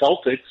even the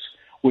Celtics,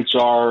 which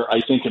are, I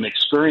think, an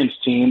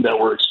experienced team that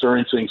were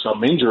experiencing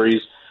some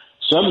injuries.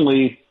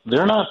 Suddenly,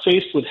 they're not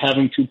faced with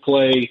having to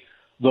play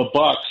the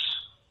Bucks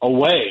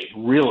away,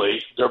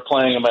 really. They're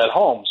playing them at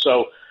home.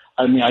 So,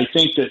 I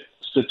think that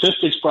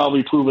statistics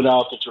probably prove it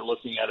out that you're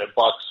looking at a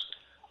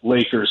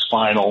Bucks-Lakers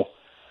final.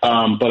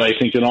 But I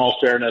think in all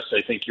fairness,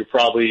 I think you're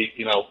probably,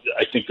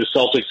 I think the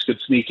Celtics could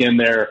sneak in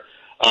there.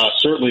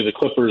 Certainly the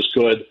Clippers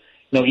could.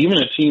 Even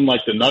a team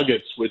like the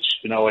Nuggets, which,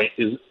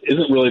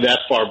 isn't really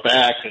that far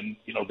back, and,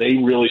 they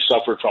really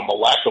suffered from a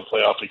lack of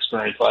playoff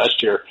experience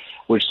last year,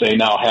 which they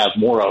now have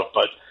more of.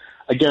 But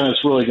again,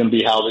 it's really going to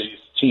be how these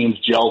teams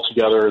gel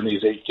together in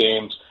these 8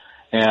 games.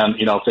 And,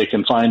 if they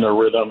can find their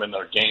rhythm and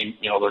their game,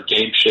 their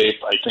game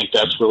shape, I think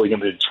that's really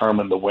going to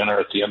determine the winner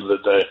at the end of the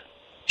day.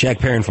 Jack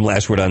Perrin from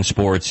Last Word on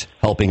Sports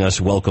helping us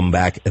welcome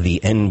back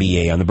the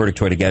NBA on the Burdick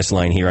Toyota guest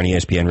line here on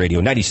ESPN Radio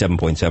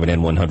 97.7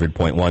 and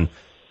 100.1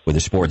 with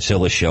the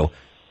Sportszilla Show.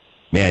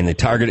 Man, the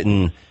target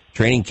in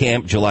training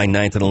camp, July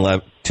 9th and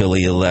 11th till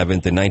the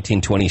 11th, the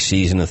 1920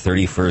 season, the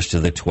 31st to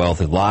the 12th,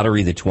 the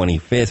lottery, the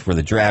 25th for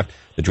the draft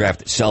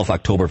itself,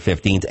 October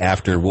 15th,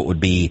 after what would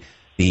be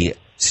the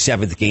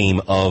 7th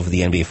game of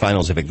the NBA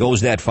Finals. If it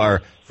goes that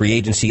far, free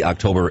agency,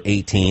 October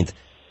 18th,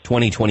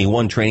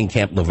 2021 training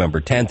camp,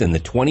 November 10th, and the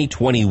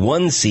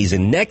 2021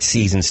 season, next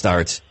season,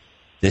 starts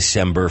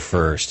December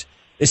 1st.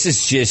 This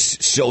is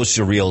just so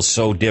surreal,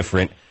 so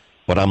different,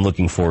 but I'm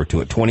looking forward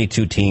to it.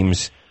 22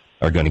 teams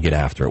are going to get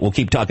after it. We'll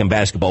keep talking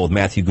basketball with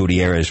Matthew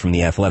Gutierrez from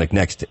The Athletic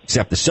next,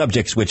 except the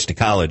subject switch to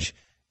college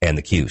and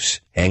the Cuse.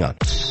 Hang on.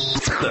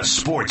 The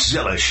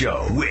Sportszilla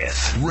Show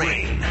with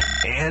Rain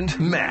and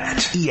Matt.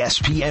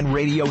 ESPN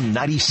Radio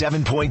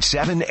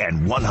 97.7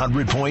 and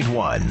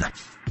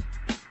 100.1.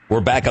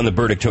 We're back on the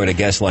Burdick Toyota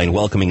guest line,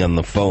 welcoming on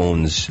the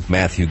phones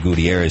Matthew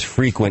Gutierrez,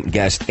 frequent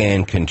guest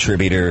and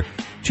contributor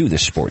to the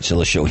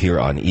Sportszilla Show here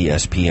on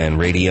ESPN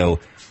Radio.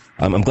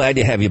 I'm glad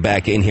to have you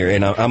back in here,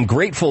 and I'm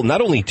grateful not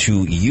only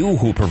to you,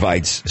 who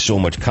provides so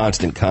much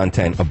constant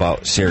content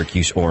about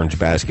Syracuse Orange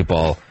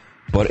basketball,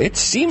 but it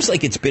seems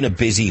like it's been a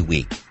busy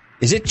week.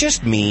 Is it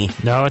just me?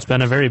 No, it's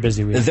been a very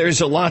busy week.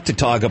 There's a lot to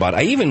talk about.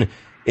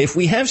 If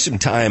we have some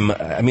time,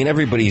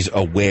 everybody's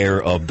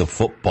aware of the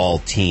football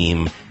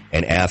team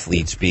and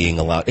athletes being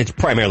allowed. It's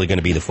primarily going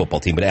to be the football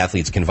team, but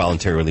athletes can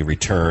voluntarily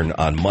return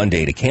on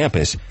Monday to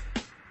campus.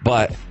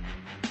 But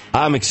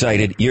I'm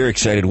excited. You're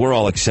excited. We're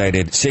all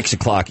excited. 6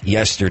 o'clock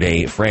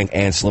yesterday, Frank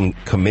Anselem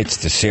commits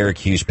to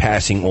Syracuse,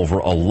 passing over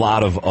a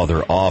lot of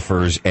other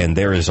offers, and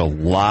there is a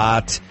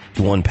lot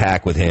to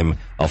unpack with him.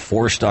 A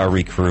 4-star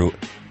recruit.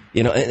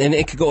 And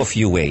it could go a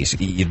few ways.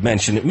 You've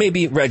mentioned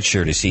maybe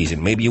redshirt a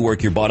season. Maybe you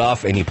work your butt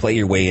off and you play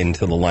your way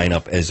into the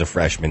lineup as a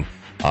freshman.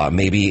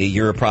 Maybe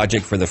you're a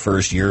project for the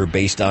first year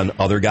based on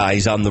other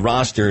guys on the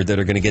roster that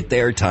are going to get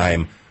their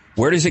time.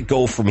 Where does it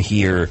go from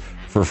here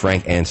for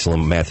Frank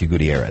Anselem, Matthew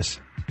Gutierrez?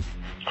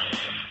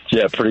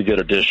 Yeah, pretty good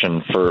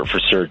addition for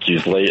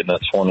Syracuse. Late in the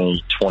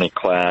 2020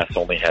 class,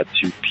 only had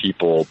 2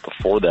 people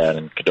before that,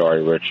 in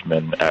Kadari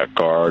Richmond at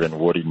guard and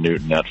Woody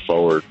Newton at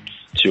forward,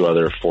 2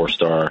 other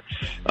 4-star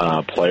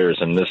players.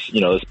 And this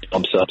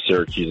bumps up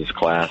Syracuse's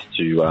class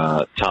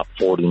to top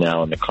 40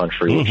 now in the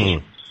country, which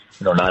is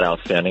not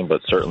outstanding,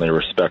 but certainly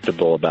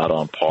respectable, about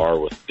on par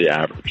with the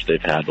average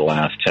they've had the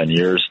last 10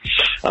 years.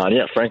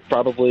 Frank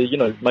probably,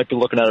 might be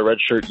looking at a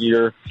redshirt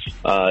year.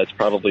 It's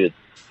probably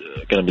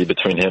going to be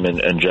between him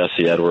and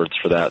Jesse Edwards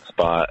for that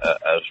spot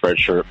as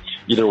redshirt.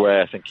 Either way,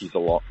 I think he's a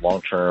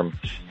long-term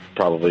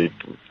probably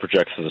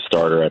projects as a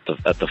starter at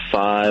the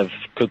 5.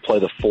 Could play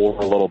the 4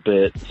 a little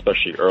bit,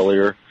 especially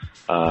earlier.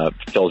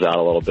 Fills out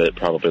a little bit,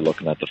 probably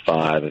looking at the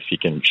 5 if he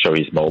can show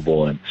he's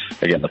mobile. And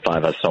again, the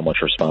 5 has so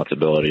much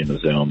responsibility in the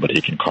zone, but he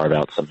can carve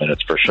out some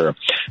minutes for sure.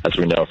 As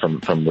we know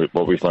from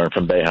what we've learned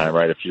from Boeheim,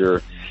 right? If you're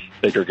a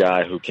bigger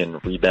guy who can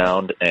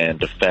rebound and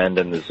defend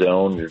in the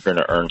zone, you're going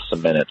to earn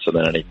some minutes. So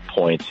then any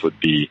points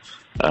would be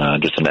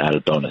just an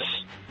added bonus.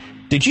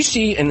 Did you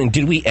see, and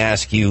did we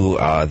ask you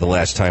the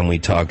last time we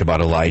talked about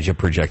Elijah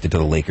projected to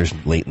the Lakers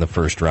late in the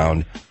first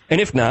round?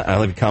 And if not, I'll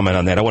have you comment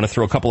on that. I want to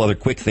throw a couple other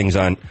quick things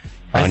on.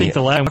 I think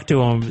the last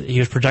to him, he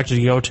was projected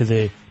to go to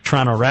the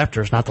Toronto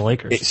Raptors, not the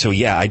Lakers. So,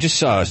 yeah, I just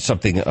saw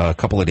something a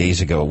couple of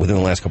days ago, within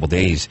the last couple of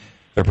days,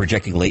 they're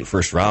projecting late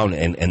first round,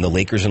 and the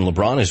Lakers and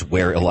LeBron is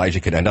where Elijah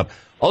could end up.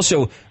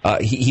 Also,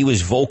 he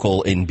was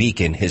vocal in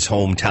Beacon, his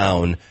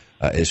hometown,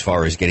 as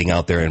far as getting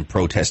out there and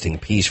protesting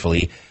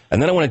peacefully.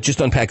 And then I want to just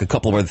unpack a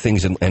couple of other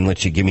things and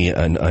let you give me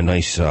a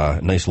nice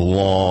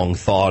long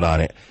thought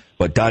on it.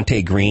 But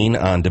Dante Green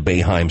on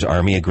Boeheim's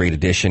Army, a great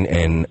addition,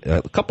 and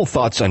a couple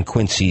thoughts on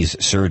Quincy's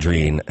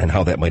surgery and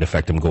how that might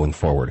affect him going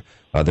forward.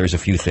 There's a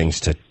few things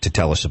to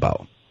tell us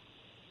about.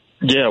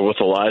 Yeah, with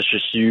Elijah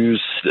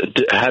Hughes,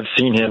 I have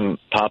seen him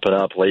popping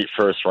up late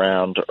first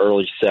round,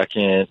 early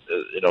second,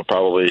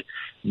 probably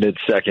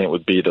mid-second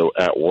would be the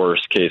at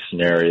worst case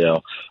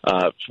scenario.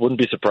 Wouldn't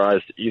be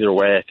surprised either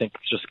way. I think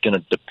it's just going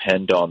to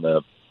depend on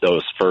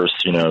those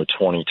first,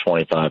 20,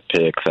 25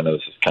 picks. I know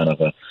this is kind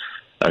of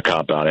a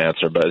cop-out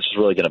answer, but it's just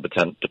really going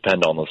to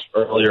depend on those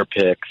earlier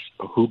picks,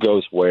 who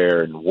goes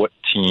where, and what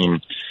team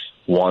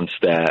wants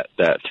that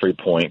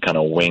three-point kind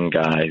of wing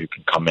guy who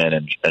can come in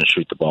and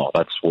shoot the ball.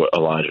 That's what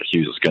Elijah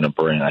Hughes is going to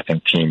bring. I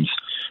think teams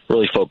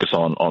really focus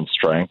on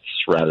strengths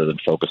rather than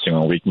focusing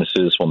on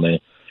weaknesses when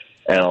they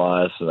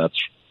analyze, and that's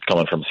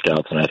coming from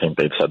scouts, and I think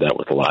they've said that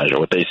with Elijah.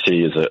 What they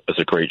see is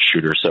a great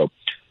shooter, so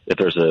if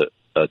there's a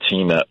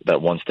team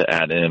that wants to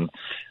add him,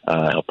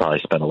 he'll probably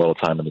spend a little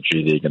time in the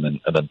G League and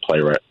then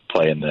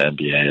play in the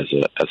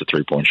NBA as a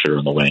 3-point shooter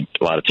on the wing.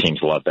 A lot of teams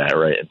love that,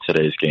 right, in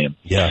today's game.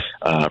 Yeah,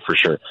 for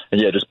sure.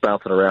 And yeah, just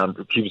bouncing around.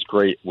 He was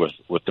great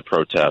with the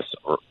protests.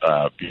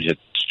 He had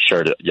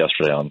shared it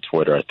yesterday on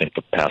Twitter. I think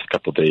the past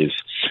couple of days,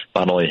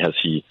 not only has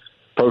he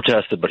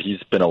protested, but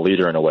he's been a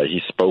leader in a way.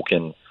 He's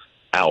spoken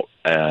out.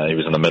 He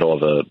was in the middle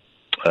of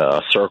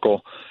a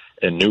circle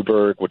in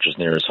Newburgh, which is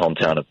near his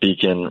hometown of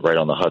Beacon, right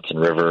on the Hudson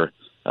River,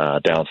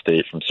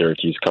 downstate from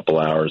Syracuse, a couple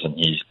hours, and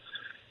he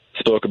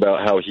spoke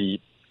about how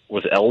he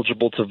was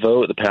eligible to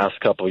vote the past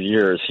couple of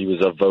years. He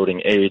was of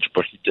voting age,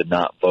 but he did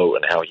not vote,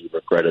 and how he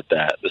regretted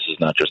that. This is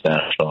not just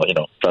national,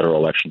 federal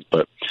elections,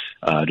 but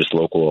just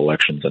local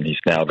elections, and he's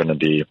now going to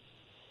be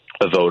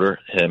a voter,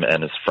 him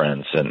and his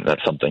friends, and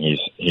that's something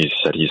he's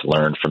said he's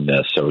learned from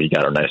this. So he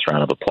got a nice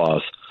round of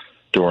applause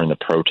during the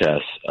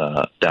protests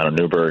down in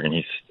Newburgh,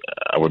 and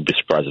I wouldn't be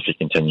surprised if he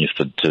continues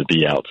to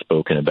be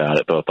outspoken about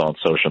it, both on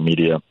social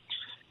media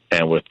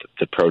and with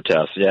the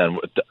protests. Yeah, and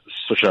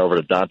switching over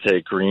to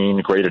Dante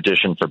Green, great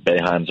addition for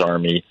Boeheim's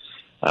Army,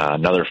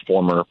 another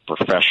former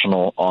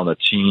professional on the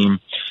team.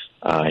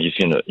 He's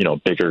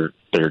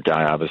bigger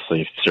guy,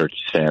 obviously.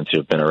 Syracuse fans who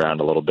have been around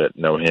a little bit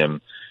know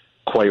him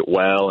quite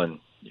well, and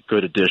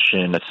good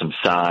addition at some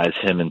size.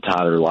 Him and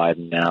Tyler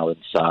Lydon now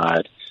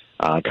inside.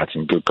 Got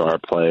some good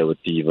guard play with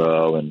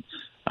Devo, and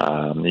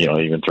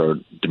even throw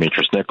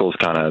Demetrius Nichols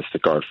kind of as the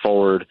guard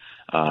forward.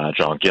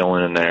 John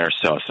Gillen in there,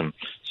 so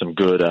some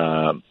good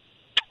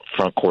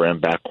front court and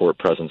back court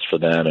presence for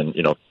them, and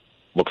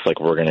looks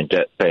like we're going to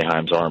get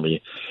Boeheim's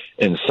Army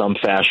in some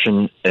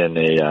fashion in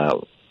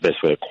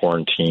basically a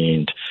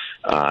quarantined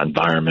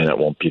environment. It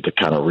won't be the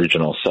kind of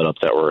regional setup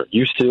that we're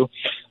used to,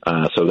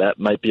 so that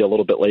might be a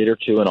little bit later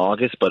too in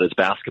August. But it's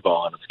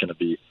basketball, and it's going to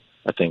be,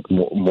 I think,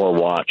 more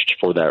watched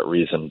for that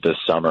reason this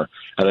summer.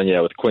 And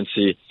then, with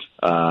Quincy,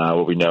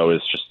 what we know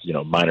is just,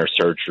 minor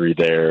surgery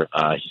there.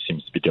 He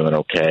seems to be doing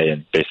okay,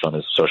 and based on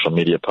his social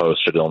media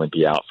posts, should only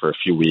be out for a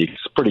few weeks.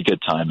 Pretty good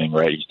timing,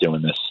 right? He's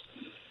doing this,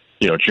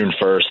 June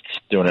 1st,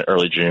 doing it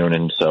early June,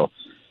 and so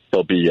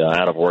he'll be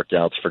out of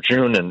workouts for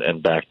June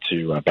and back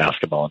to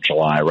basketball in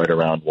July, right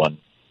around when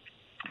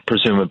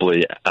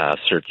presumably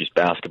Syracuse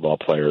basketball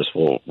players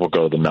will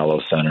go to the Mello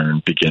Center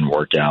and begin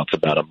workouts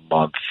about a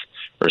month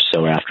or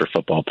so after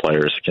football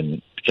players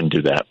can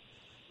do that.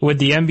 With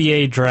the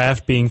NBA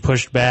draft being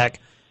pushed back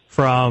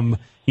from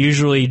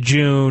usually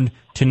June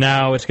to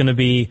now it's going to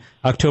be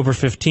October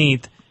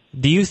 15th,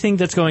 do you think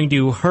that's going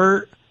to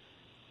hurt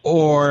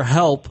or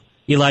help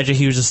Elijah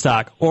Hughes'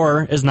 stock,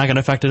 or is not going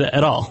to affect it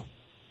at all?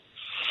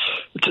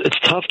 It's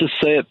tough to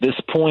say at this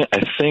point.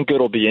 I think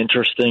it'll be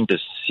interesting to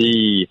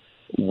see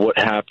what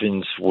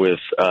happens with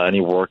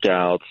any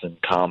workouts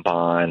and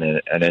combine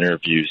and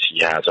interviews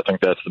he has. I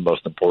think that's the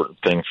most important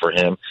thing for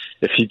him.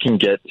 If he can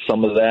get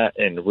some of that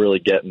and really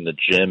get in the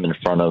gym in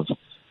front of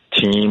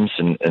teams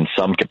in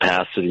some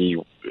capacity,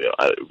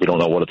 we don't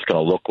know what it's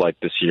going to look like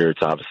this year.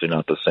 It's obviously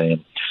not the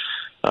same,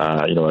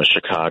 a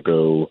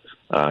Chicago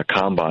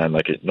combine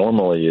like it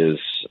normally is,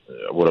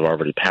 would have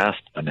already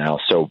passed by now.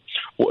 So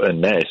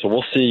in May. So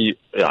we'll see.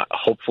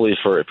 Hopefully,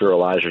 if you're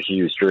Elijah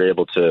Hughes, you're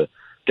able to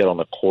get on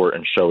the court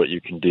and show what you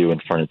can do in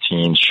front of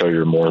teams, show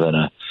you're more than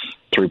a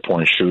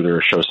three-point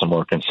shooter, show some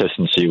more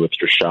consistency with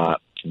your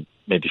shot,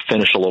 maybe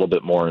finish a little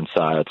bit more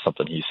inside.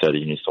 Something he said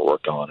he needs to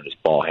work on, and his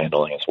ball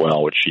handling as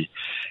well, which he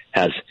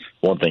has.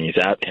 One thing he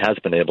has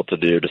been able to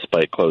do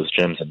despite closed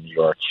gyms in New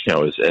York,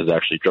 is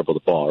actually dribble the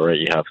ball, right?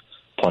 You have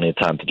plenty of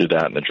time to do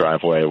that in the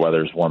driveway,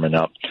 weather's warming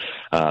up.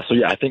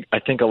 I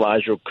think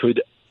Elijah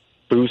could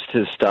boost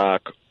his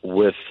stock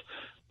with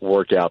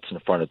workouts in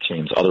front of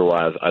teams.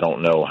 Otherwise, I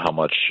don't know how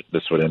much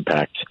this would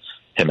impact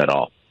him at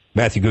all.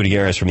 Matthew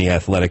Gutierrez from The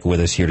Athletic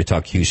with us here to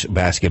talk Hughes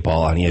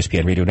basketball on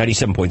ESPN Radio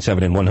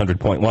 97.7 and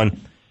 100.1.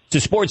 It's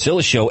a Sports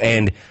Zilla show,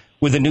 and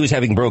with the news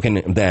having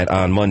broken that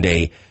on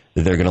Monday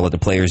they're going to let the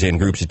players in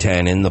groups of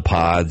 10 in the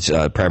pods,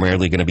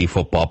 primarily going to be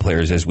football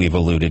players, as we've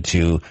alluded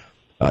to.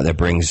 That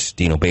brings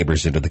Dino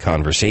Babers into the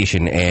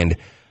conversation, and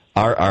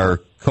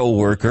our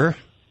co-worker,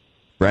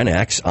 Brent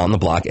X, on the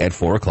block at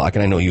 4 o'clock,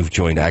 and I know you've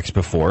joined X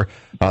before,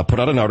 put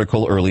out an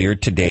article earlier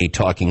today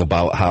talking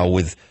about how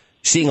with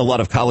seeing a lot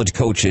of college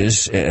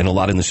coaches and a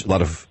lot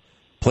of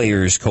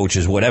players,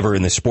 coaches, whatever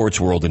in the sports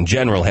world in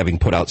general, having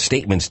put out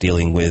statements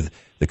dealing with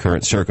the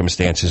current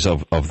circumstances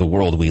of the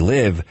world we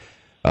live.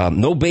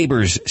 No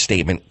Babers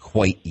statement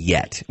quite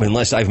yet,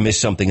 unless I've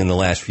missed something in the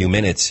last few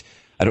minutes.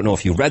 I don't know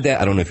if you read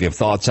that. I don't know if you have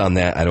thoughts on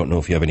that. I don't know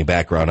if you have any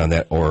background on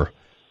that or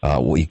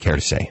what you care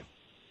to say.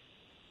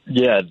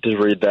 Yeah, I did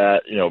read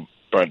that.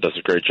 Brent does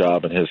a great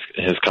job in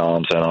his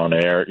columns and on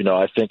air.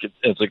 I think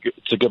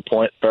it's a good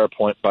point, fair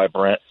point by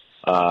Brent.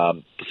 At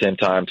the same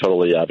time,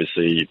 totally,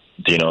 obviously,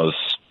 Dino's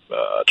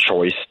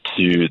choice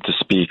to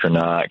speak or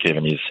not,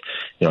 given he's,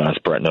 as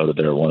Brent noted,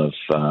 they're one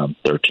of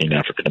 13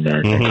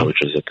 African-American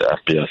coaches at the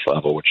FBS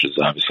level, which is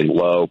obviously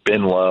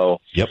been low.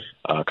 Yep.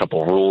 A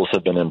couple of rules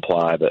have been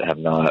implied that have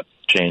not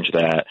changed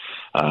that.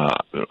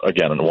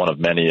 Again, one of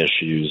many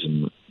issues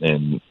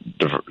in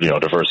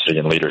diversity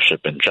and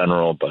leadership in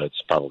general, but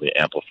it's probably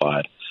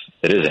amplified.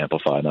 It is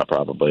amplified, not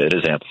probably. It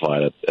is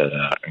amplified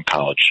in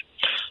college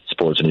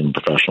sports and even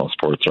professional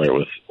sports, right?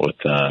 With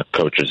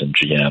coaches and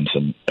GMs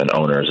and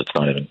owners, it's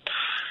not even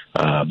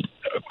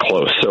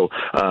close. So,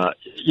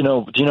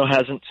 Dino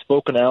hasn't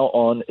spoken out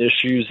on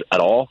issues at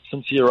all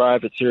since he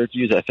arrived at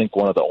Syracuse. I think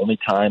one of the only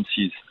times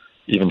he's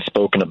even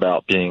spoken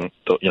about being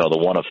the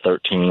one of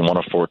 13, one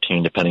of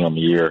 14, depending on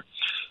the year.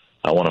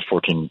 One of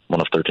 13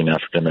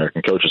 African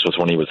American coaches was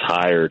when he was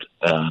hired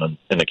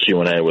in the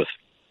Q&A with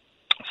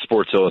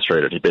Sports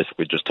Illustrated. He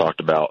basically just talked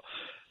about,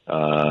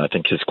 I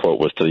think his quote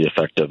was to the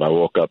effect of, "I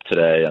woke up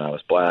today and I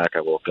was black.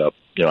 I woke up,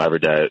 every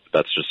day.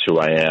 That's just who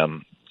I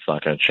am. It's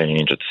not going to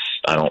change.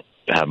 I don't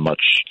have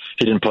much."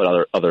 He didn't put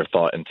other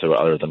thought into it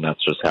other than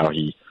that's just how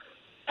he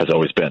has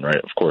always been,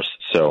 right? Of course.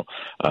 So,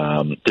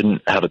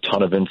 didn't have a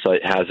ton of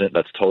insight. Hasn't.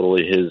 That's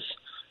totally his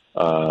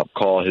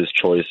call, his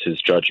choice,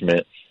 his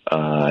judgment.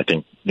 I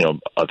think,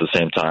 at the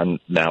same time,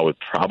 now would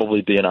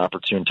probably be an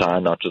opportune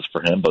time, not just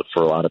for him, but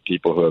for a lot of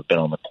people who have been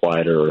on the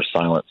quieter or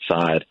silent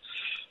side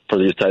for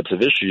these types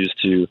of issues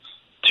to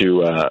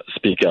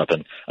speak up.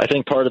 And I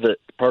think part of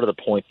the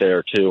point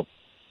there too,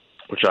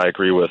 which I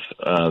agree with,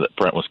 that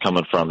Brent was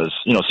coming from is,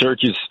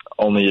 Syracuse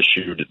only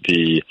issued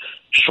the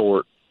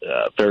short,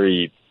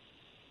 very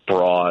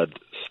broad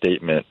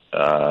statement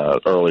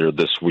earlier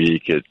this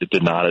week. It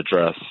did not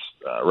address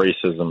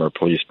racism or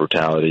police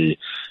brutality.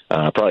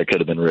 Probably could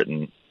have been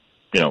written,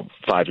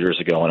 5 years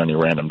ago on any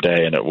random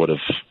day, and it would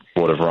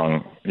have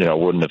rung,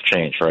 wouldn't have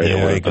changed, right? Yeah, it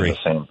would I have been agree.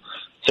 the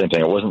same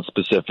thing. It wasn't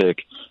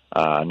specific.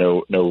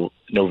 No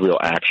real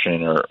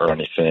action or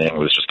anything. It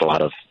was just a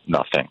lot of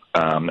nothing.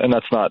 And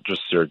that's not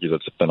just Syracuse.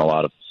 That's been a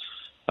lot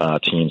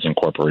of teams and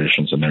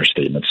corporations in their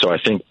statements. So I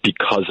think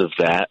because of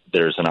that,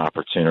 there's an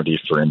opportunity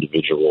for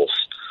individuals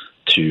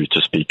to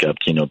speak up,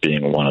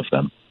 being one of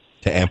them.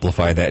 To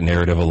amplify that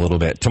narrative a little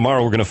bit.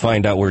 Tomorrow we're going to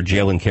find out where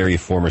Jalen Carey,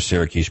 former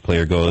Syracuse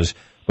player, goes.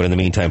 But in the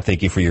meantime,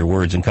 thank you for your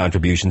words and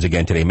contributions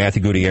again today.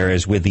 Matthew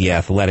Gutierrez with The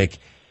Athletic.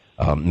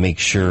 Make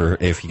sure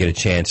if you get a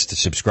chance to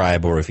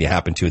subscribe, or if you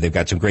happen to, they've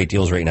got some great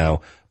deals right now,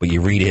 but you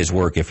read his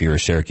work if you're a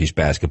Syracuse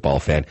basketball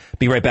fan.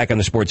 Be right back on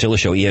the Sports Zilla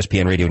Show,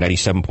 ESPN Radio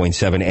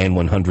 97.7 and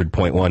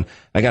 100.1.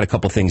 I got a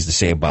couple things to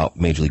say about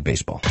Major League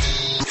Baseball.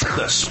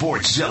 The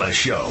Sports Zilla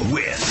Show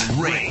with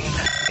Rain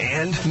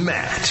and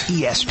Matt.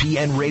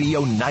 ESPN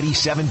Radio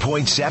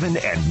 97.7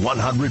 and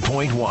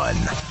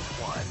 100.1.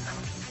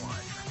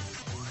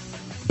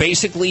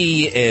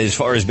 Basically, as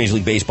far as Major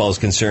League Baseball is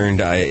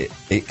concerned,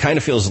 it kind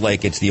of feels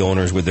like it's the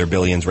owners with their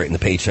billions writing the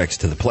paychecks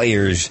to the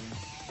players.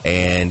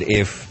 And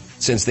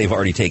since they've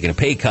already taken a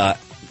pay cut,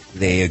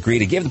 they agree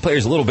to give the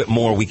players a little bit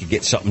more, we could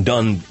get something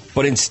done.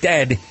 But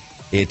instead,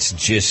 it's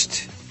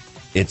just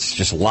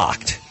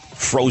locked,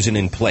 frozen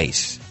in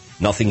place.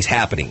 Nothing's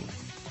happening.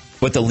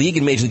 But the league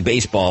and Major League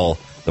Baseball,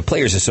 the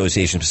Players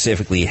Association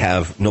specifically,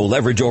 have no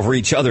leverage over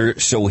each other.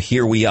 So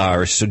here we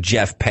are. So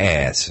Jeff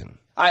Passan,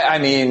 I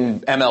mean,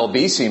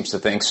 MLB seems to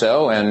think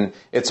so, and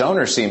its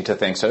owners seem to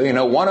think so. You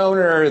know, one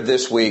owner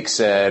this week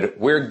said,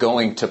 we're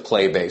going to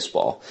play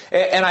baseball.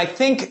 And I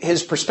think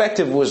his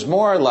perspective was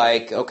more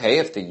like, okay,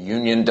 if the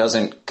union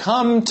doesn't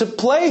come to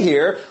play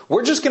here,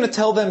 we're just going to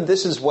tell them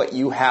this is what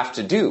you have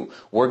to do.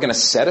 We're going to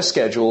set a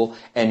schedule,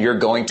 and you're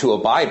going to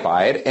abide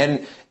by it.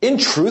 And in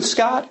truth,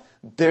 Scott,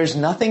 there's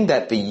nothing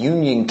that the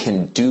union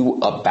can do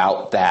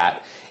about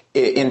that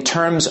in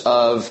terms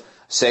of,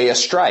 say, a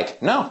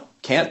strike. No.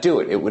 Can't do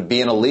it. It would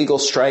be an illegal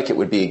strike. It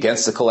would be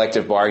against the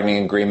collective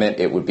bargaining agreement.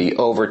 It would be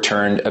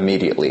overturned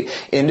immediately.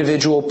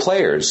 Individual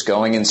players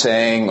going and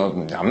saying,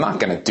 oh, I'm not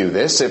going to do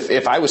this.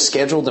 If I was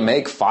scheduled to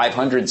make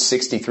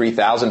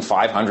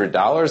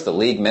 $563,500, the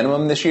league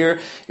minimum this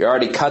year, you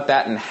already cut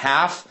that in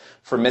half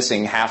for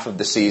missing half of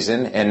the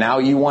season, and now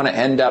you want to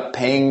end up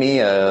paying me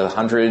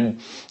 $180,000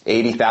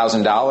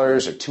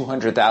 or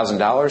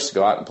 $200,000 to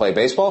go out and play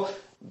baseball.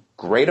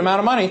 Great amount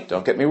of money,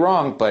 don't get me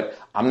wrong, but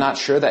I'm not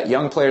sure that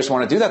young players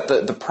want to do that.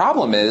 The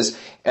problem is,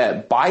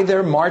 by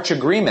their March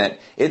agreement,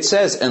 it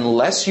says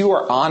unless you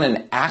are on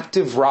an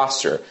active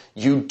roster,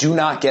 you do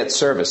not get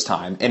service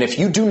time. And if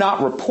you do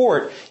not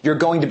report, you're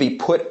going to be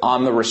put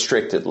on the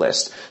restricted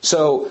list.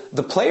 So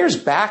the players'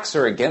 backs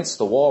are against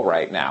the wall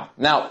right now.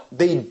 Now,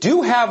 they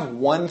do have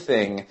one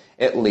thing,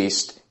 at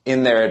least,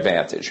 in their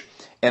advantage,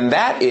 and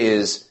that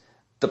is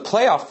the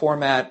playoff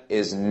format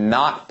is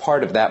not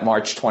part of that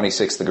March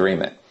 26th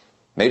agreement.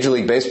 Major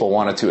League Baseball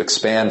wanted to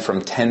expand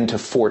from 10 to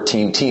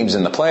 14 teams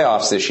in the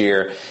playoffs this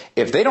year.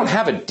 If they don't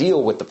have a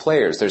deal with the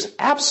players, there's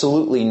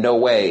absolutely no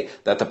way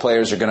that the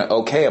players are going to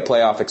okay a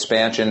playoff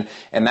expansion.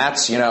 And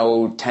that's,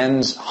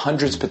 tens,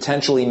 hundreds,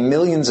 potentially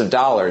millions of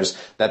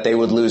dollars that they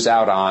would lose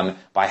out on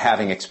by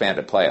having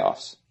expanded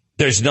playoffs.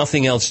 There's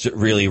nothing else to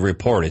really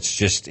report. It's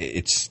just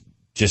a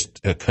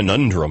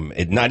conundrum.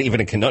 Not even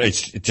a conundrum.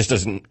 It just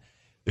doesn't.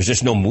 There's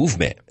just no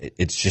movement.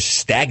 It's just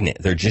stagnant.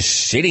 They're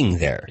just sitting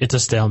there. It's a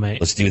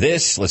stalemate. Let's do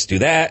this. Let's do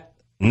that.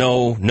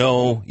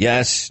 No,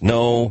 yes,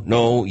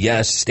 no,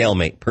 yes.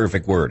 Stalemate.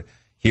 Perfect word.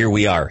 Here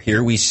we are.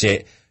 Here we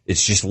sit.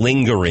 It's just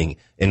lingering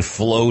and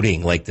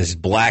floating like this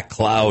black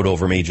cloud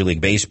over Major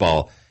League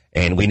Baseball.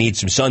 And we need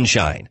some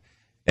sunshine.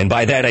 And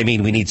by that, I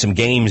mean we need some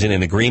games and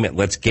an agreement.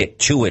 Let's get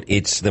to it.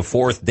 It's the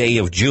 4th day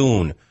of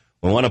June.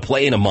 We want to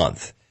play in a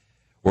month.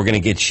 We're going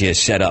to get you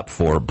set up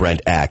for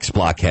Brent Axe,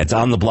 Blockheads.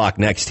 On the block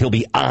next, he'll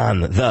be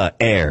on the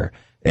air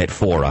at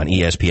 4 on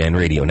ESPN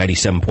Radio,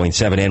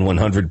 97.7 and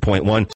 100.1.